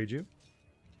them betrayed you?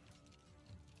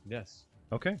 Yes.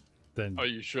 Okay. Then Are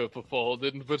you sure Pathfinders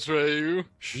didn't betray you?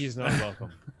 He's not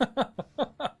welcome.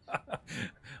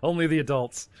 only the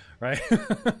adults, right?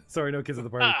 Sorry, no kids at the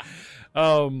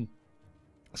party.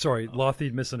 Sorry,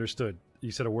 Lothid misunderstood.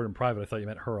 You said a word in private. I thought you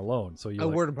meant her alone. So you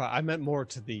word in private. I meant more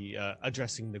to the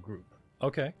addressing the group.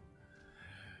 Okay.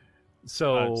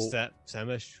 So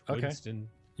Samish, Okay. Winston.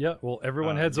 Yeah, well,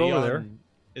 everyone heads Leon over there.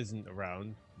 Isn't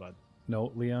around, but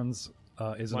No, Leon's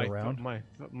isn't around.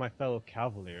 My fellow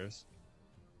Cavaliers.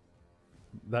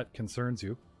 That concerns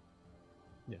you.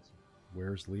 Yes.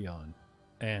 Where's Leon?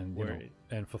 And Where-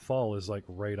 and Fafal is like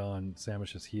right on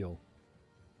Samish's heel.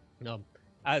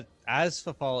 As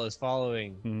Fafal is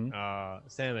following Mhm.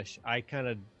 Samish, I kind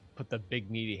of put the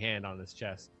big meaty hand on his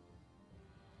chest.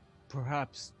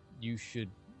 Perhaps you should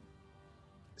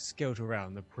scout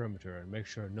around the perimeter and make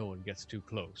sure no one gets too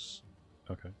close.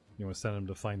 Okay. You want to send him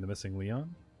to find the missing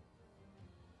Leon?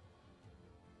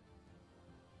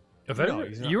 No,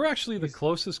 he's not. You're actually the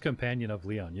closest companion of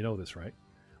Leon. You know this, right?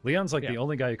 Leon's like Yeah. the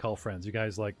only guy you call friends. You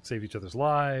guys like save each other's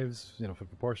lives, for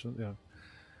proportion. Yeah.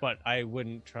 But I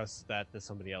wouldn't trust that to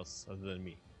somebody else other than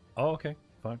me. Oh, okay.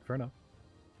 Fine. Fair enough.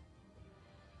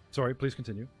 Sorry, please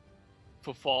continue.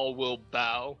 Fafal will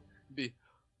bow.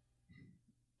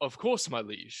 Of course, my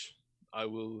liege. I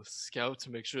will scout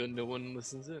to make sure no one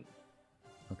listens in.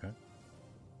 Okay.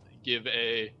 Give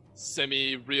a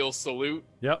semi-real salute.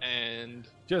 Yep. And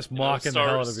Just mocking the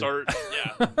hell out of start. you.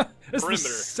 Yeah. This is the perimeter.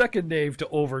 second knave to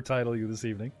overtitle you this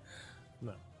evening.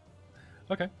 No.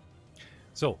 Okay.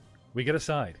 So we get a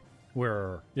side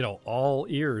where, all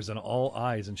ears and all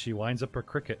eyes, and she winds up her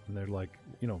cricket, and they're like,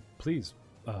 please,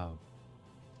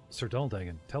 Sir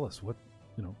Daldagan, tell us what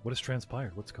has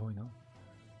transpired, what's going on.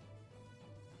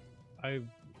 I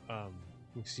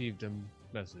received a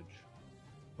message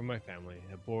from my family.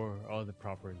 It bore all the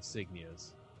proper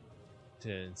insignias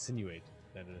to insinuate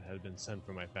that it had been sent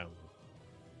from my family.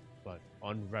 But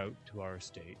en route to our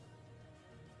estate,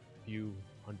 a few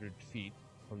hundred feet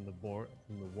from the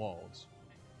walls,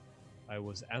 I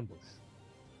was ambushed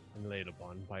and laid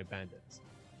upon by bandits.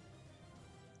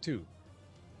 Two.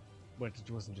 But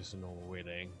it wasn't just a normal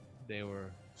waylaying. They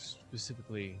were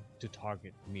specifically to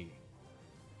target me.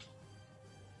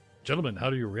 Gentlemen, how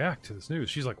do you react to this news?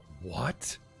 She's like,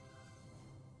 what?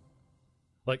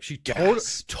 Like she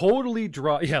Gasp. totally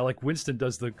yeah, like Winston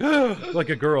does the like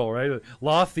a girl, right?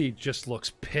 Lothie just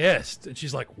looks pissed, and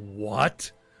she's like,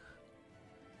 what?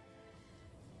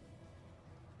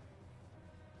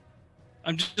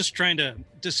 I'm just trying to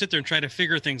sit there and try to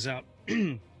figure things out.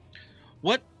 Who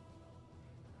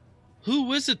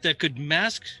is it that could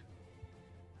mask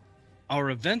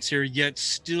our events here yet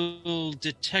still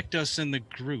detect us in the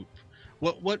group?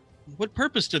 What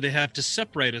purpose do they have to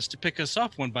separate us, to pick us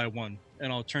off one by one?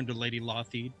 And I'll turn to Lady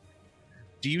Lothie.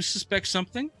 Do you suspect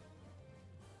something?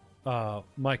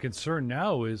 My concern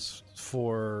now is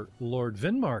for Lord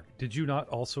Vinmark. Did you not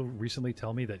also recently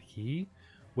tell me that he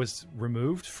was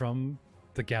removed from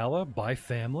the gala by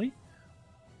family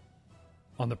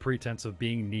on the pretense of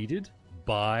being needed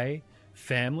by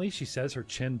family? She says, her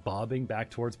chin bobbing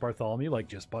back towards Bartholomew, like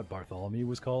just but Bartholomew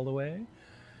was called away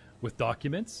with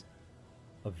documents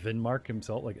of Vinmark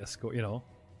himself, like escort. You know,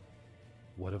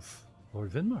 what of Lord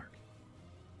Vinmark?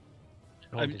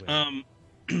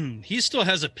 He still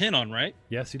has a pin on, right?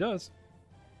 Yes, he does.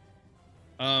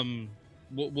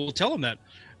 We'll tell him that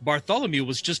Bartholomew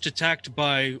was just attacked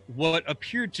by what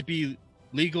appeared to be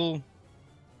legal,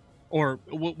 or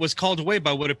was called away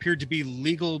by what appeared to be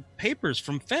legal papers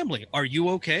from family. Are you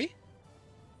okay?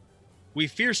 We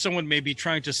fear someone may be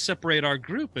trying to separate our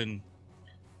group and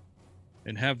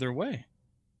have their way.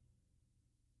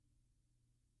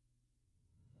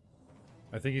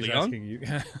 I think he's Leon? asking you.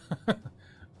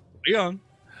 Leon,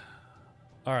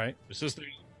 All right. this is the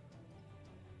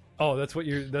Oh, that's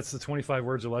the 25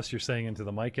 words or less you're saying into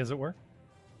the mic, as it were?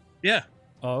 yeah.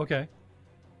 Oh, okay.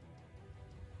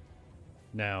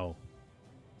 Now,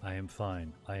 I am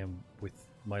fine. I am with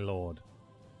my lord.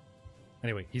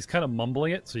 Anyway, he's kind of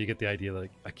mumbling it, so you get the idea,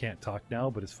 like, I can't talk now,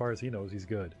 but as far as he knows, he's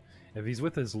good. If he's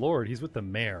with his lord, he's with the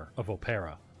mayor of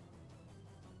Opera.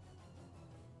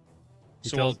 He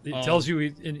tells you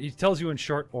in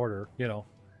short order, you know,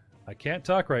 I can't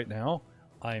talk right now.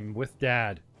 I'm with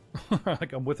dad.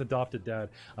 Like, I'm with adopted dad.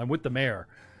 I'm with the mayor.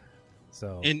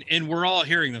 So And we're all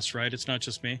hearing this, right? It's not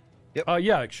just me.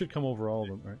 yeah, it should come over all of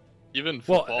them, right? Even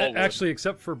Well, football would. actually,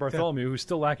 except for Bartholomew, who's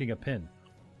still lacking a pin.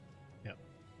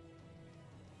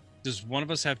 Does one of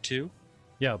us have two?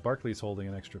 Yeah, Barkley's holding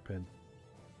an extra pin.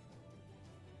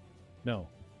 No,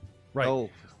 right. Oh,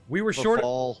 we were short.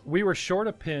 befall. We were short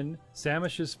a pin.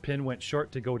 Samish's pin went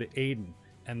short to go to Aiden,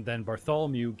 and then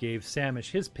Bartholomew gave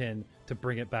Samish his pin to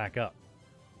bring it back up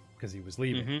because he was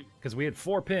leaving. Because we had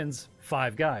 4 pins,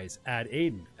 5 guys. Add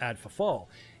Aiden, add Fafal.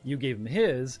 You gave him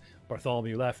his.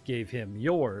 Bartholomew left, gave him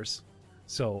yours.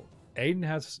 So Aiden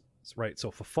has right. So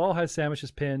Fafal has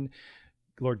Samish's pin.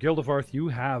 Lord Gildevarth, you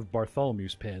have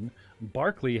Bartholomew's pin.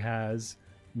 Barkley has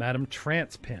Madame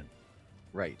Trant's pin.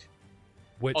 Right.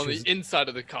 Which on is the inside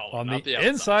of the collar, on not the the outside.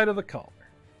 inside of the collar.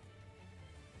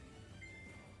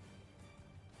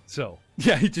 So,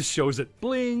 yeah, he just shows it.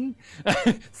 Bling!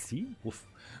 See? Woof.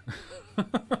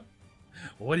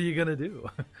 What are you going to do?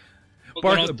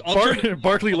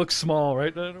 Barkley looks small,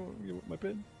 right? I don't want to give up my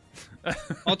pin.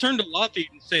 I'll turn to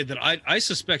Lothie and say that I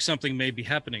suspect something may be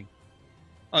happening.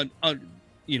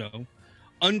 You know,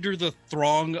 under the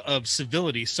throng of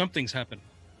civility, something's happened.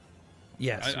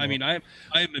 Yes. I mean, I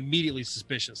am immediately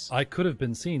suspicious. I could have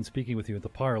been seen speaking with you at the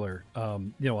parlor.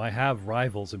 You know, I have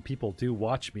rivals and people do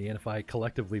watch me, and if I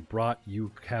collectively brought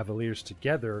you Cavaliers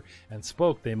together and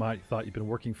spoke, they might have thought you've been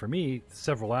working for me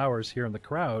several hours here in the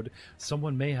crowd.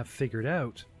 Someone may have figured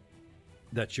out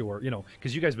that you're, you know,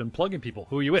 because you guys have been plugging people.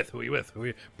 Who are you with? Who are you with? Who are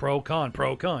you? Pro, con,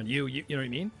 you know what I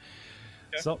mean?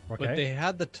 Yeah. So, okay. But they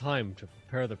had the time to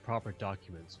prepare the proper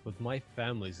documents with my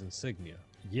family's insignia.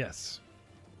 Yes.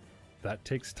 That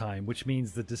takes time, which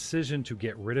means the decision to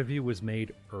get rid of you was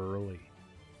made early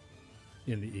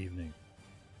in the evening.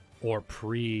 Or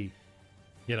pre,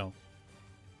 you know.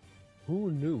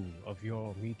 Who knew of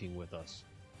your meeting with us?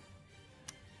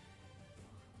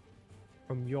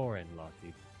 From your end,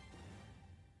 Lothie.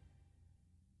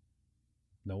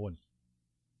 No one.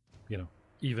 You know,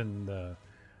 even the...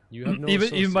 You have no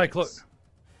even my associates.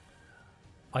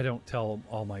 I don't tell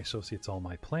all my associates all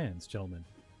my plans, gentlemen.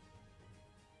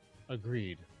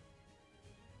 Agreed.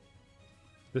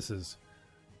 This is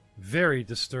very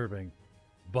disturbing,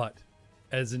 but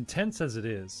as intense as it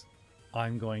is,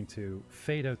 I'm going to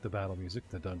fade out the battle music,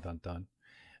 the dun dun dun,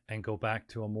 and go back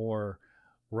to a more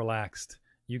relaxed.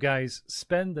 You guys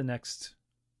spend the next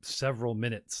several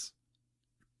minutes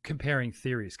comparing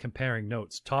theories, comparing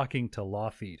notes, talking to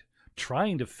Lothie,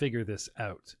 trying to figure this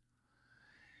out.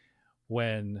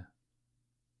 When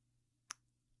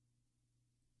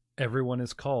everyone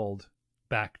is called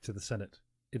back to the Senate.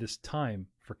 It is time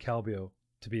for Calbio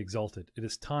to be exalted. It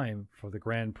is time for the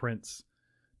Grand Prince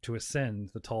to ascend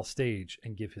the tall stage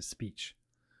and give his speech.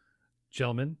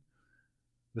 Gentlemen,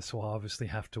 this will obviously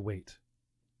have to wait,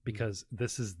 because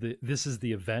this is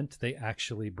the event. They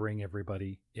actually bring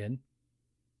everybody in.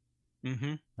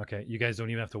 Mm-hmm. Okay, you guys don't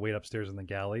even have to wait upstairs in the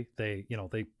galley. They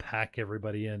pack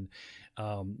everybody in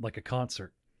like a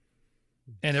concert,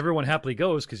 and everyone happily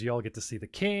goes because you all get to see the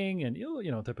king and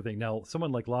type of thing. Now,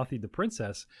 someone like Lothi the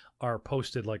princess are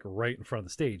posted like right in front of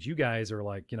the stage. You guys are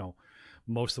like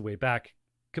most of the way back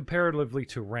comparatively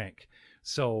to rank.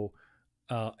 So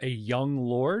a young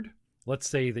lord, let's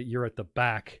say that you're at the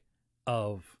back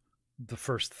of the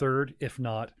first third, if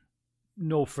not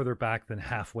no further back than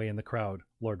halfway in the crowd,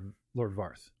 Lord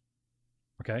Varth.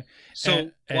 Okay,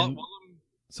 So and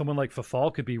someone like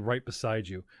Fafal could be right beside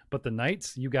you, but the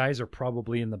knights, you guys are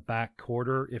probably in the back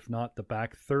quarter, if not the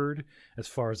back third, as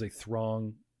far as a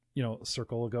throng,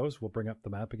 circle goes. We'll bring up the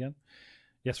map again.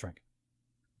 Yes, Frank.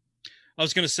 I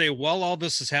was going to say, while all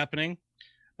this is happening,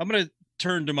 I'm going to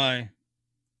turn to my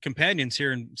companions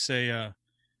here and say,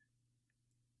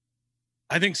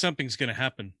 I think something's going to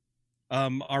happen.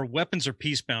 Our weapons are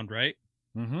peacebound, right?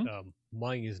 Mm-hmm.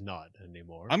 Mine is not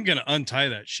anymore. I'm going to untie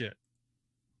that shit.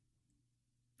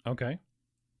 Okay.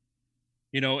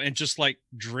 And just like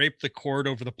drape the cord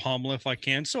over the pommel if I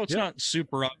can, so it's not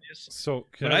super obvious. So,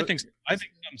 but I think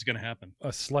something's going to happen.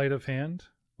 A sleight of hand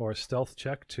or a stealth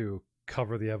check to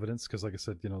cover the evidence, because, like I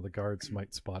said, the guards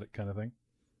might spot it, kind of thing.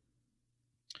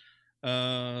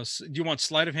 Do you want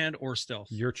sleight of hand or stealth?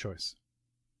 Your choice.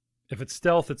 If it's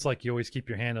stealth, it's like you always keep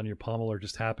your hand on your pommel or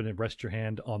just happen to rest your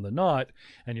hand on the knot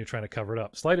and you're trying to cover it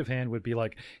up. Sleight of hand would be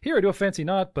like, here, I do a fancy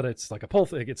knot, but it's like a pull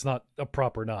thing. It's not a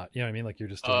proper knot. You know what I mean? Like you're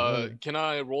just doing Can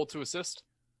I roll to assist?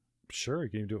 Sure, you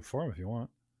can even do it for him if you want.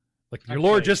 Like your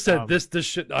lord just said, this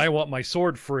shit, I want my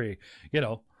sword free,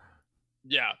 Yeah,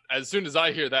 as soon as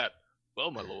I hear that,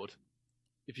 well, my lord,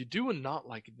 if you do a knot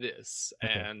like this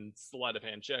and sleight of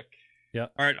hand check. Yeah.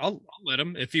 All right, I'll let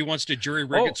him if he wants to jury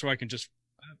rig it so I can just...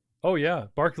 Oh, yeah.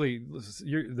 Barkley,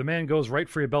 the man goes right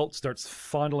for your belt, starts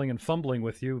fondling and fumbling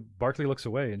with you. Barkley looks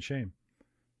away in shame.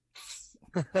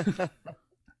 Do you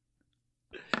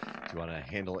want to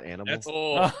handle animals?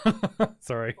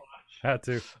 Sorry. Had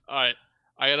to. All right.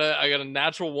 I got a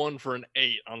natural 1 for an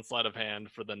 8 on sleight of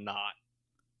hand for the knot.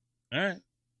 All right.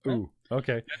 Ooh,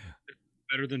 okay.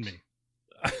 Better than me.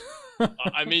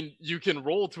 I mean, you can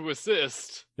roll to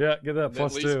assist. Yeah, get that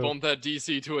plus 2. At least bump that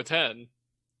DC to a 10.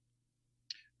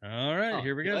 All right,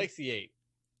 here we go. He likes the 8.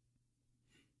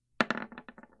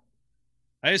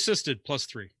 I assisted plus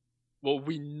 3. Well,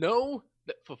 we know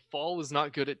that Fafal is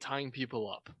not good at tying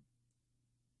people up.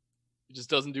 He just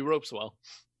doesn't do ropes well.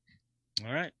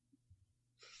 All right.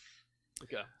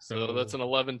 Okay, so that's an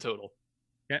 11 total.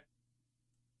 Yeah.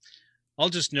 I'll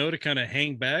just know to kind of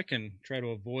hang back and try to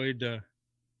avoid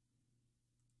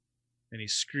any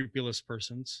scrupulous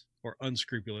persons, or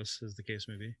unscrupulous, as the case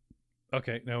may be.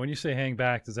 Okay, now when you say hang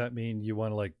back, does that mean you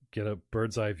want to like get a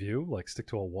bird's eye view, like stick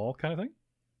to a wall kind of thing?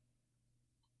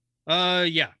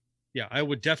 Yeah. I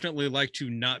would definitely like to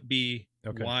not be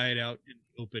wide out and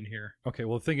open here. Okay,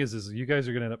 well the thing is you guys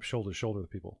are going to end up shoulder to shoulder with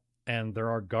people, and there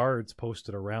are guards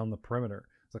posted around the perimeter.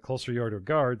 The closer you are to a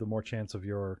guard, the more chance of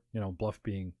your bluff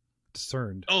being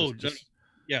discerned.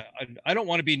 Yeah, I don't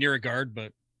want to be near a guard,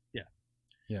 but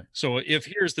yeah. So if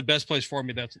here's the best place for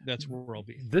me, that's where I'll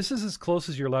be. This is as close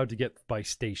as you're allowed to get by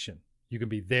station. You can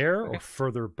be there or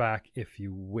further back if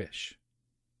you wish.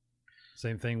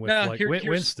 Same thing with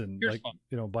Winston,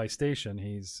 by station,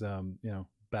 he's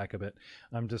back a bit.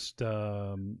 I'm just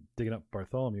digging up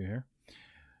Bartholomew here.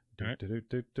 Right.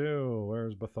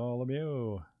 Where's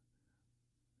Bartholomew?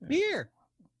 Here.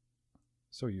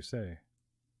 So you say.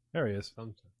 There he is.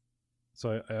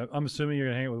 So I'm assuming you're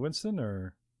gonna hang out with Winston,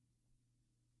 or?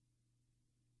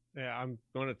 Yeah, I'm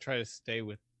going to try to stay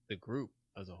with the group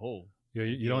as a whole.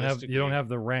 You don't have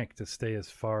the rank to stay as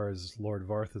far as Lord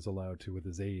Varth is allowed to with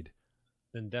his aid.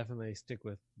 Then definitely stick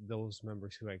with those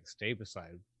members who I can stay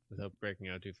beside without breaking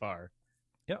out too far.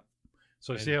 Yep.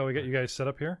 So see how we get you guys set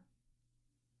up here?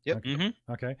 Yep. Okay.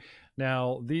 Mm-hmm. Okay.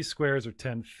 Now these squares are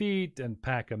 10 feet, and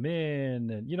pack them in,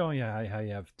 and how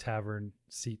you have tavern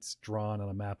seats drawn on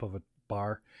a map of a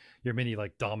bar. Your mini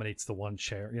like dominates the one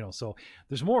chair, so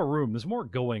there's more room, there's more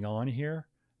going on here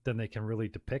than they can really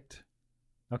depict.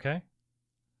 Okay.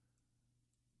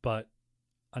 But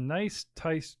a nice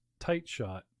tight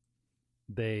shot,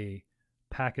 they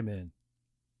pack him in.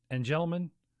 And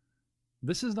gentlemen,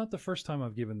 this is not the first time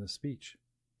I've given this speech.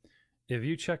 If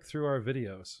you check through our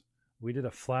videos, we did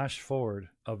a flash forward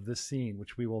of this scene,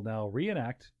 which we will now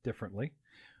reenact differently.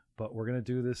 But we're going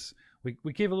to do this.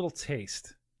 We gave a little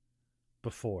taste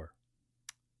before.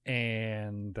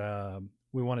 And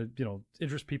we want to,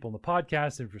 interest people in the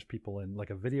podcast, interest people in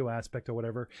like a video aspect or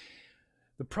whatever.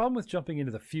 The problem with jumping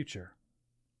into the future,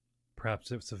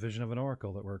 perhaps it's a vision of an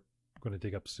oracle that we're going to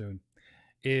dig up soon,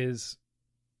 is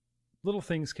little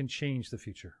things can change the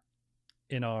future.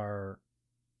 In our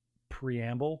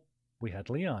preamble, we had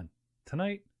Leon.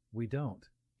 Tonight, we don't.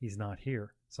 He's not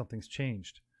here. Something's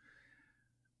changed.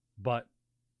 But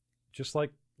just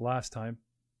like last time,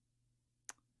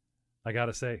 I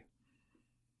gotta say,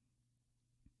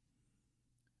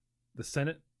 the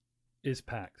Senate is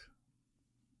packed.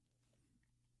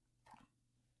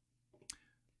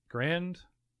 Grand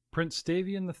Prince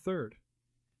Stavian III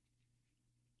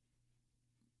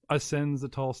ascends the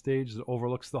tall stage that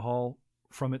overlooks the hall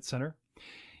from its center.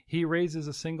 He raises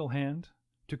a single hand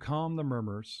to calm the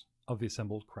murmurs of the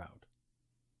assembled crowd.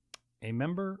 A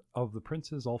member of the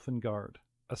Prince's Elfin Guard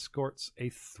escorts a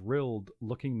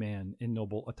thrilled-looking man in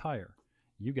noble attire.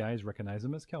 You guys recognize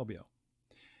him as Calbio,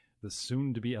 the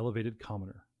soon-to-be elevated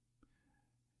commoner.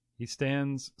 He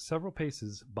stands several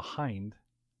paces behind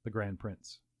the Grand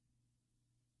Prince.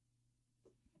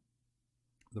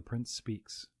 The Prince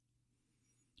speaks.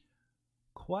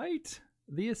 Quite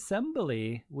the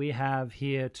assembly we have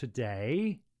here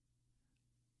today.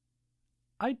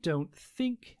 I don't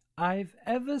think I've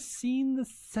ever seen the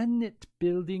Senate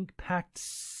building packed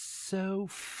so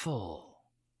full.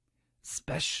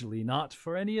 Especially not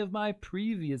for any of my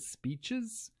previous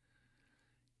speeches.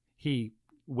 He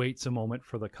waits a moment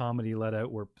for the comedy let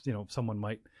out where, someone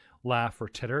might laugh or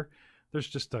titter. There's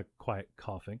just a quiet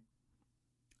coughing.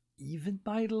 Even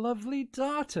my lovely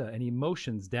daughter, and he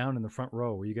motions down in the front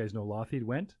row where you guys know Lothid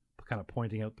went, kind of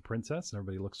pointing out the princess, and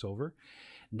everybody looks over.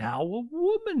 Now a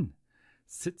woman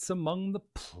sits among the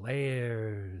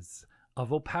players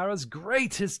of Opara's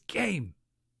greatest game.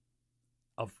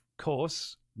 Of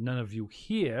course, none of you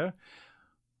here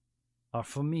are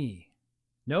for me.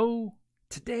 No,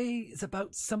 today is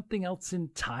about something else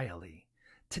entirely.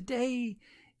 Today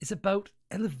is about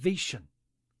elevation.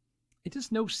 It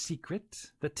is no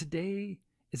secret that today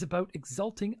is about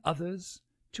exalting others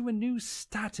to a new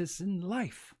status in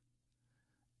life.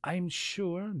 I'm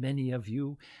sure many of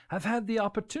you have had the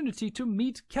opportunity to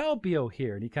meet Calbio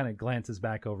here, and he kind of glances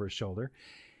back over his shoulder.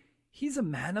 He's a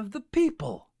man of the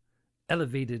people,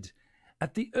 elevated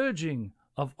at the urging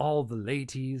of all the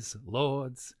ladies,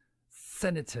 lords,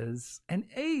 senators, and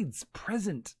aides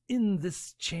present in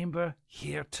this chamber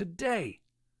here today.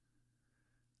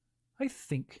 I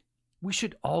think we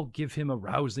should all give him a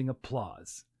rousing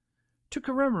applause to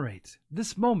commemorate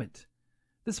this moment,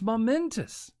 this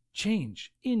momentous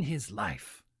change in his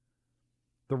life.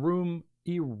 The room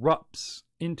erupts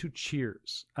into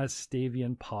cheers as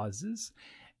Stavian pauses,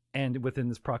 and within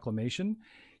this proclamation,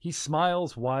 he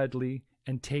smiles widely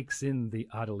and takes in the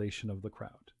adulation of the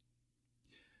crowd.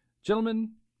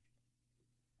 Gentlemen,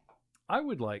 I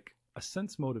would like a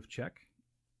sense motive check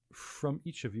from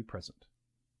each of you present.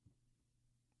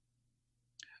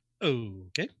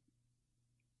 Okay.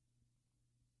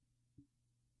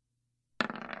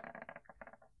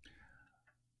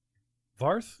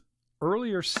 Varth,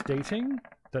 earlier stating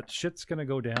that shit's going to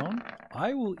go down,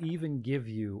 I will even give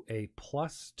you a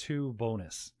 +2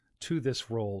 bonus to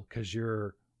this roll because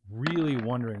you're really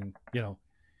wondering,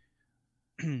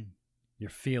 your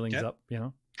feelings up,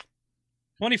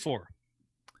 24.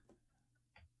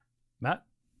 Matt?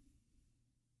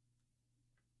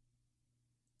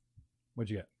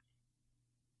 What'd you get?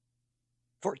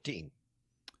 14.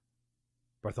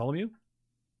 Bartholomew?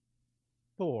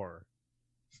 4.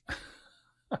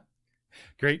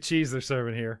 Great cheese they're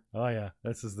serving here. Oh yeah,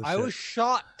 this is the I shit. was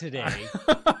shot today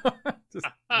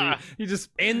he just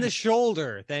in the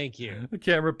shoulder. Thank you. the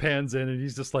camera pans in and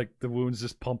he's just like the wound's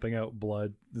just pumping out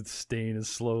blood. The stain is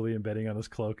slowly embedding on his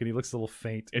cloak and he looks a little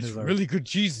faint. It's in his arm. really good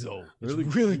cheese, though. It's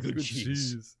really good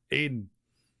cheese. cheese. Aiden.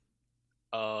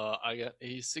 I got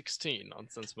a 16 on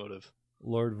sense motive.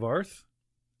 Lord Varth,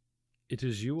 it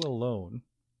is you alone,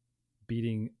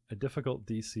 beating a difficult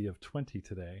DC of 20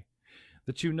 today,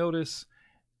 that you notice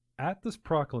at this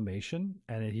proclamation,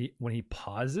 and when he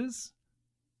pauses,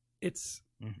 it's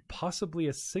possibly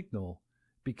a signal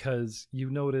because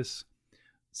you notice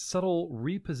subtle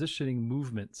repositioning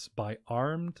movements by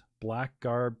armed black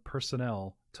garb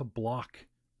personnel to block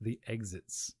the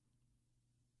exits.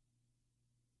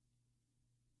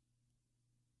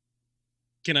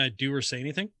 Can I do or say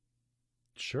anything?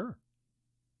 Sure.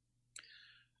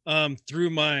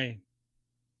 Through my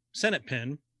Senate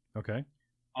pin, Okay.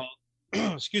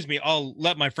 excuse me, I'll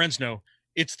let my friends know.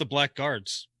 It's the Black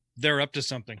Guards. They're up to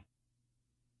something.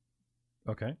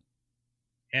 Okay.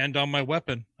 And on my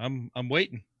weapon, I'm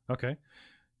waiting. Okay.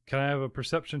 Can I have a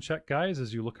perception check, guys,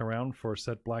 as you look around for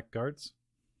said Black Guards?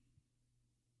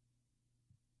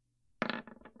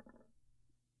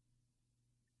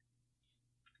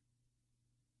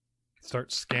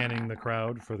 Start scanning the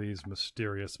crowd for these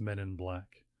mysterious men in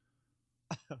black.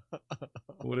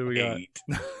 What do we got? 8.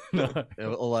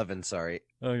 11, sorry.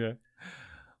 Okay.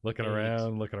 Looking 8.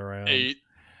 around. 8.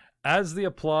 As the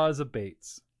applause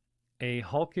abates, a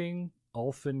hulking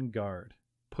elfin guard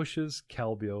pushes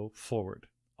Calbio forward,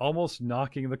 almost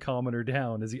knocking the commoner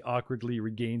down as he awkwardly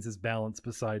regains his balance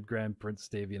beside Grand Prince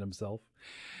Stavian himself.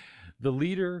 The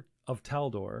leader of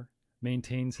Taldor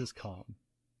maintains his calm,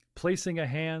 placing a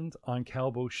hand on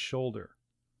Calbo's shoulder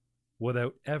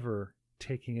without ever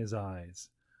taking his eyes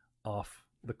off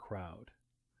the crowd.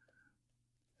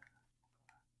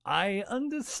 I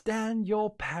understand your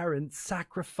parents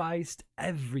sacrificed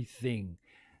everything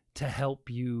to help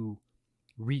you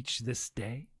reach this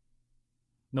day.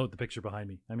 Note the picture behind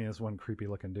me. I mean, that's one creepy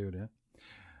looking dude, yeah?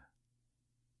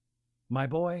 My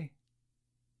boy,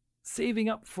 saving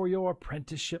up for your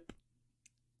apprenticeship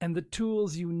and the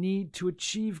tools you need to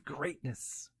achieve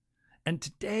greatness. And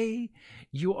today,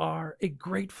 you are a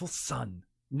grateful son,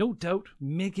 no doubt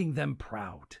making them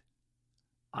proud.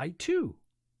 I, too,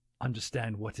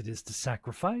 understand what it is to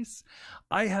sacrifice.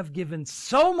 I have given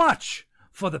so much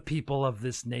for the people of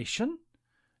this nation.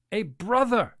 A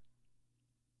brother.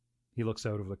 He looks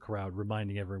out of the crowd,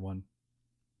 reminding everyone.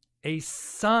 A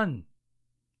son.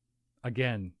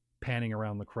 Again, panning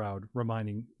around the crowd,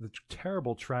 reminding the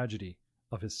terrible tragedy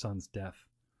of his son's death.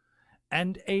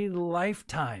 And a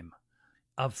lifetime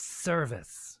of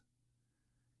service.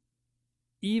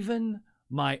 Even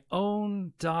my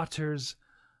own daughter's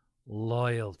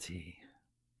loyalty.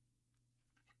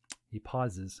 He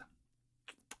pauses,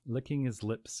 licking his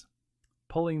lips,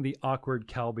 pulling the awkward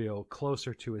Calbio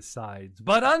closer to his sides.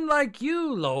 But unlike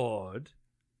you, Lord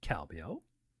Calbio,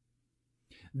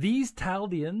 these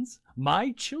Taldians,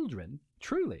 my children,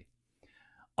 truly,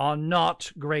 are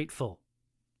not grateful.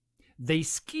 They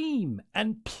scheme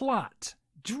and plot,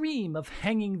 dream of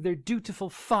hanging their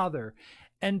dutiful father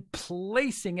and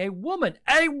placing a woman,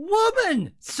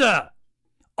 sir,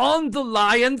 on the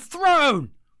Lion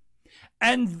Throne.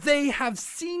 And they have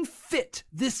seen fit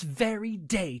this very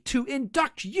day to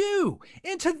induct you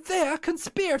into their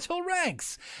conspiratorial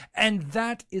ranks. And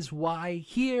that is why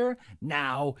here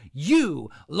now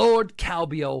you, Lord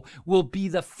Calbio, will be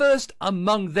the first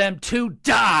among them to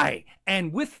die.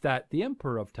 And with that, the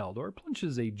Emperor of Taldor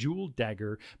plunges a jeweled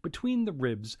dagger between the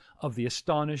ribs of the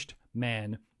astonished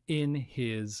man in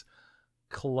his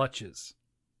clutches.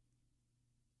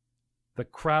 The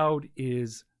crowd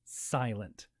is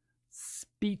silent,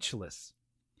 speechless.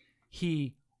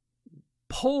 He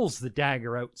pulls the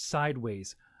dagger out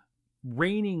sideways,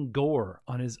 raining gore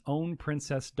on his own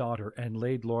princess daughter and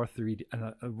Lade Lorthrid,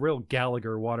 a real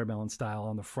Gallagher watermelon style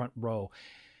on the front row.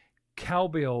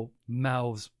 Calbio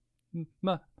mouths,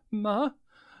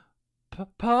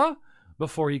 Pa?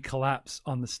 Before he collapses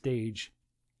on the stage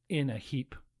in a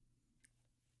heap.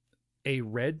 A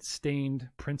red-stained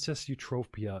Princess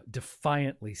Eutropia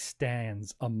defiantly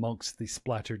stands amongst the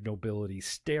splattered nobility,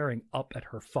 staring up at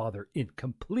her father in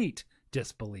complete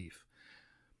disbelief.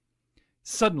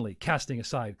 Suddenly, casting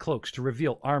aside cloaks to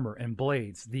reveal armor and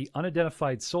blades, the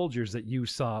unidentified soldiers that you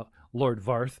saw, Lord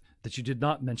Varth, that you did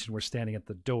not mention were standing at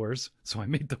the doors, so I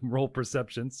made them roll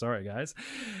perception. Sorry, guys.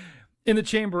 In the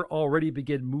chamber already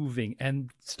begin moving and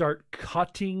start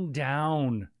cutting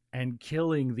down and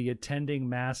killing the attending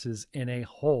masses in a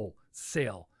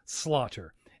wholesale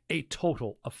slaughter. A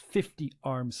total of 50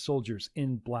 armed soldiers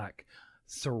in black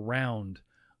surround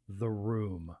the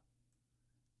room.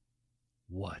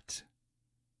 What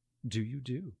do you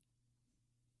do?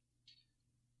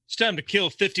 It's time to kill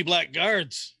 50 black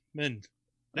guards. Men,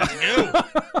 let's go.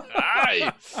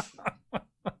 Nice.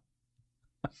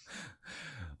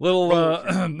 Little,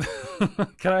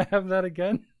 can I have that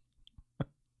again?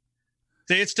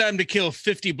 Say it's time to kill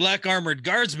 50 black armored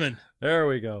guardsmen. There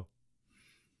we go.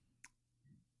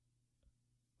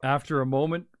 After a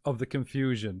moment of the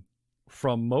confusion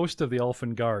from most of the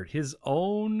Elfin Guard, his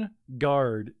own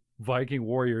guard, Viking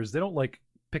warriors, they don't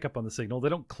pick up on the signal. They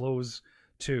don't close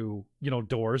to,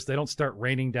 doors. They don't start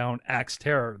raining down axe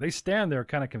terror. They stand there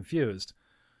kind of confused.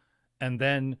 And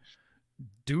then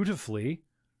dutifully,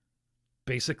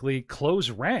 basically close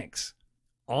ranks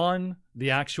on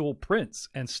the actual prince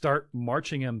and start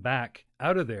marching him back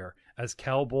out of there as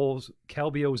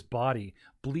Calbio's body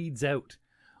bleeds out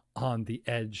on the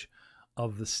edge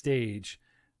of the stage,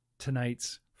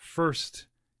 tonight's first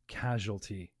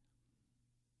casualty.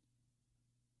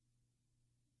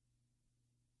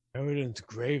 Evident's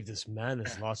grave, this man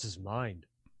has lost his mind.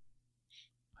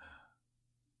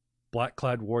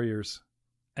 Black-clad warriors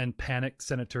and panicked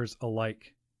senators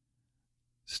alike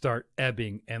start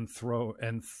ebbing and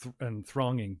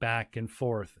thronging back and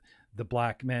forth. The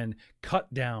black men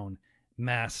cut down,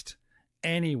 masked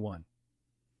anyone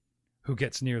who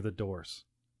gets near the doors.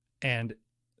 And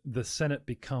the Senate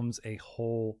becomes a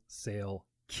wholesale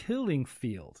killing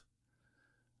field.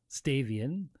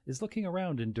 Stavian is looking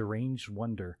around in deranged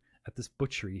wonder at this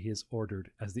butchery he has ordered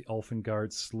as the Elfin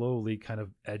guards slowly kind of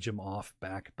edge him off.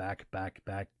 Back.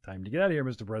 Time to get out of here,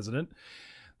 Mr. President.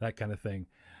 That kind of thing.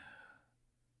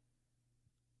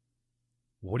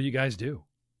 What do you guys do?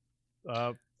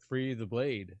 Free the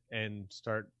blade and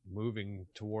start moving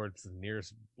towards the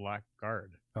nearest black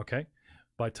guard. Okay.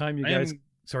 By the time you guys...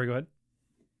 Sorry, go ahead.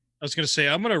 I was going to say,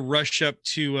 I'm going to rush up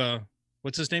to,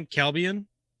 what's his name? Calbian?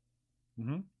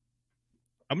 Mm-hmm.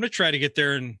 I'm going to try to get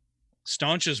there and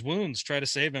staunch his wounds, try to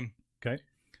save him. Okay.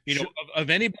 You know, of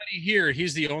anybody here,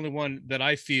 he's the only one that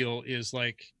I feel is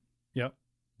like... Yep.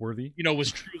 Worthy. You know,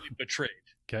 was truly betrayed.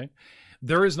 Okay.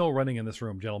 There is no running in this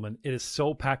room, gentlemen. It is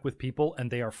so packed with people, and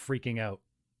they are freaking out.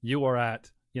 You are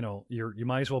at, you know, you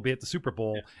might as well be at the Super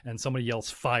Bowl, and somebody yells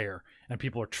fire, and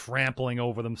people are trampling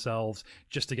over themselves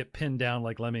just to get pinned down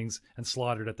like lemmings and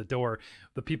slaughtered at the door.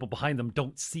 The people behind them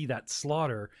don't see that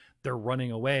slaughter. They're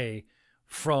running away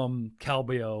from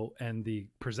Calbio and the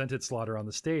presented slaughter on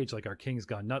the stage, like our king's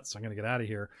gone nuts, so I'm going to get out of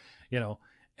here, you know.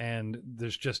 And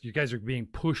there's just, you guys are being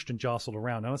pushed and jostled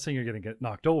around. I'm not saying you're going to get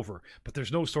knocked over, but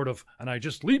there's no sort of, and I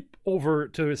just leap over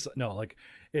to his, no, like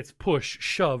it's push,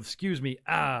 shove, excuse me,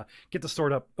 get the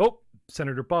sword up. Oh,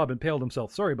 Senator Bob impaled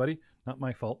himself. Sorry, buddy. Not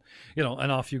my fault. You know,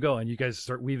 and off you go. And you guys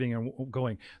start weaving and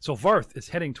going. So Varth is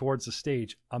heading towards the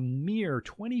stage, a mere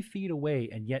 20 feet away,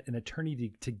 and yet an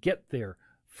eternity to get there.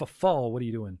 Fall, what are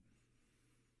you doing?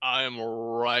 I am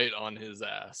right on his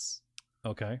ass.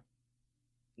 Okay.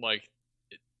 Like,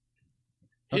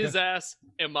 his ass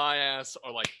and my ass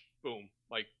are like, boom.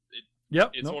 Like,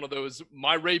 it's one of those,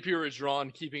 my rapier is drawn,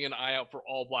 keeping an eye out for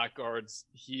all black guards.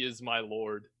 He is my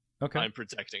lord. Okay. I'm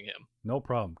protecting him. No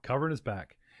problem. Covering his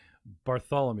back.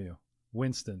 Bartholomew's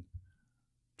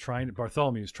trying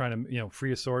to, you know,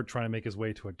 free a sword, trying to make his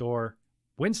way to a door.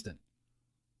 Winston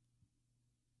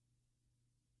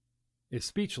is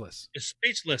speechless.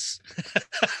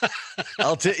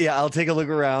 I'll take a look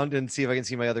around and see if I can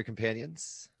see my other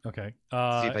companions. Okay.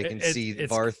 See if I can see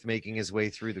Barth making his way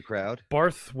through the crowd.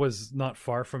 Barth was not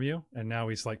far from you, and now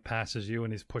he's like passes you,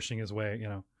 and he's pushing his way.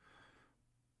 You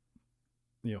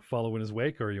know, follow in his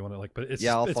wake, or you want to like? But it's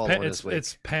I'll follow in his wake.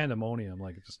 It's pandemonium,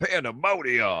 like just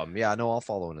pandemonium. Yeah, no, I'll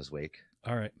follow in his wake.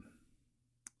 All right.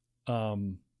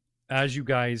 As you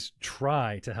guys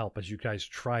try to help, as you guys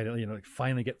try to, you know, like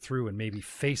finally get through and maybe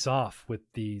face off with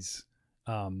these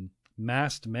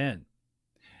masked men,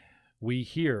 we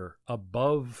hear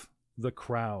above the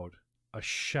crowd a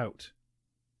shout.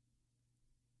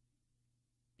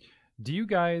 Do you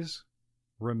guys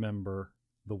remember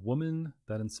the woman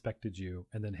that inspected you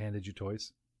and then handed you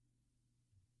toys?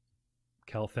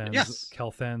 Calthan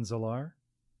Zalar?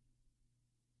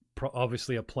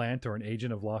 Obviously a plant or an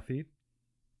agent of Lothid.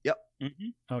 Yep.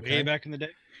 Mm-hmm. Okay. Way back in the day.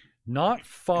 Not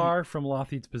far from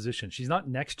Lothid's position. She's not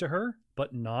next to her,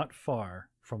 but not far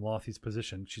from Lothid's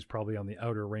position. She's probably on the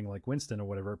outer ring like Winston or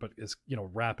whatever, but is, you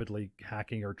know, rapidly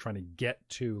hacking or trying to get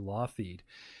to Lothid.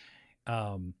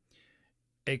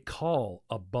 A call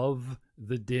above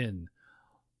the din.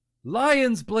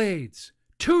 Lion's blades,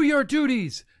 to your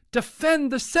duties!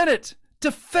 Defend the Senate!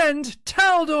 Defend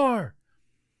Taldor!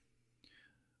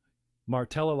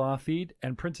 Martella Lothid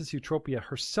and Princess Eutropia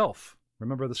herself,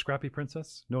 remember the scrappy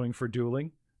princess, known for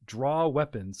dueling, draw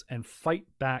weapons and fight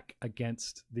back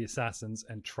against the assassins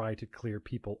and try to clear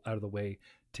people out of the way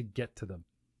to get to them.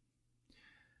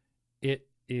 It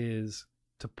is,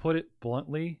 to put it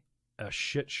bluntly, a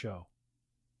shit show.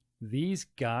 These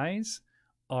guys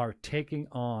are taking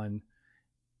on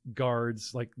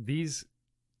guards like these,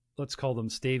 let's call them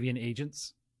Stavian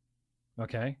agents,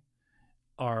 okay,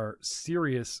 are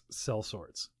serious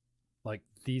sellswords. Like,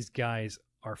 these guys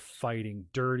are fighting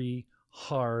dirty,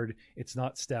 hard. It's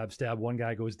not stab, one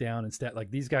guy goes down and stab. Like,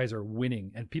 these guys are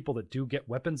winning, and people that do get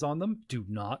weapons on them do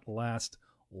not last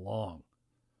long.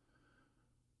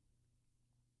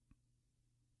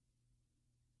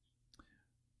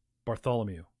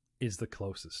 Bartholomew is the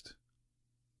closest.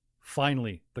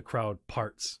 Finally, the crowd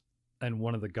parts, and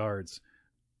one of the guards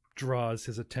draws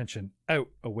his attention out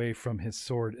away from his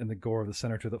sword and the gore of the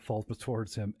senator that falls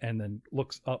towards him, and then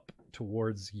looks up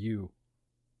towards you.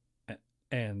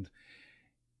 And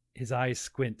his eyes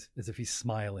squint as if he's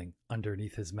smiling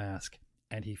underneath his mask.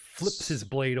 And he flips his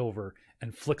blade over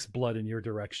and flicks blood in your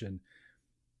direction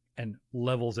and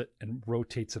levels it and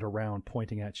rotates it around,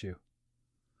 pointing at you.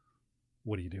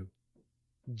 What do you do?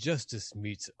 Justice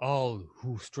meets all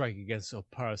who strike against a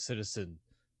paracitizen,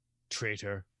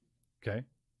 traitor. Okay.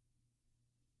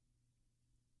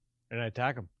 And I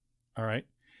attack him. All right.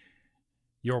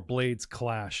 Your blades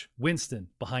clash. Winston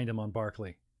behind him on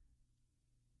Barkley.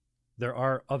 There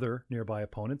are other nearby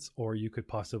opponents, or you could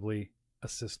possibly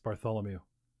assist Bartholomew.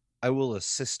 I will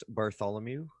assist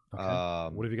Bartholomew.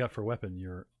 Okay. What have you got for weapon?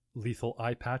 Your lethal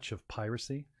eye patch of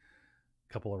piracy?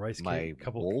 A couple of rice cakes?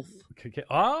 Wolf?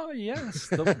 Yes,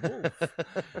 the wolf.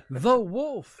 The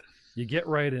wolf. You get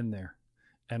right in there,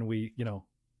 and we,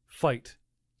 fight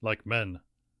like men,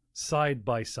 side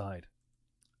by side.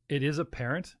 It is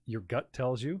apparent, your gut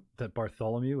tells you, that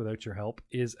Bartholomew, without your help,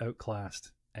 is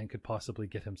outclassed and could possibly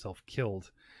get himself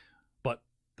killed. But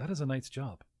that is a knight's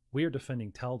job. We are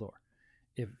defending Taldor.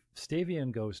 If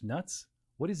Stavian goes nuts,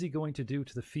 what is he going to do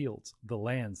to the fields, the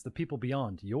lands, the people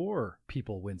beyond? Your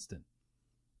people, Winston.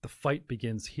 The fight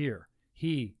begins here.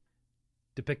 He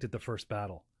depicted the first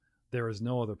battle. There is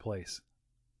no other place.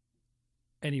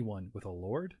 Anyone with a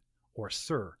lord or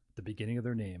sir, the beginning of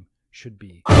their name, should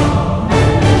be.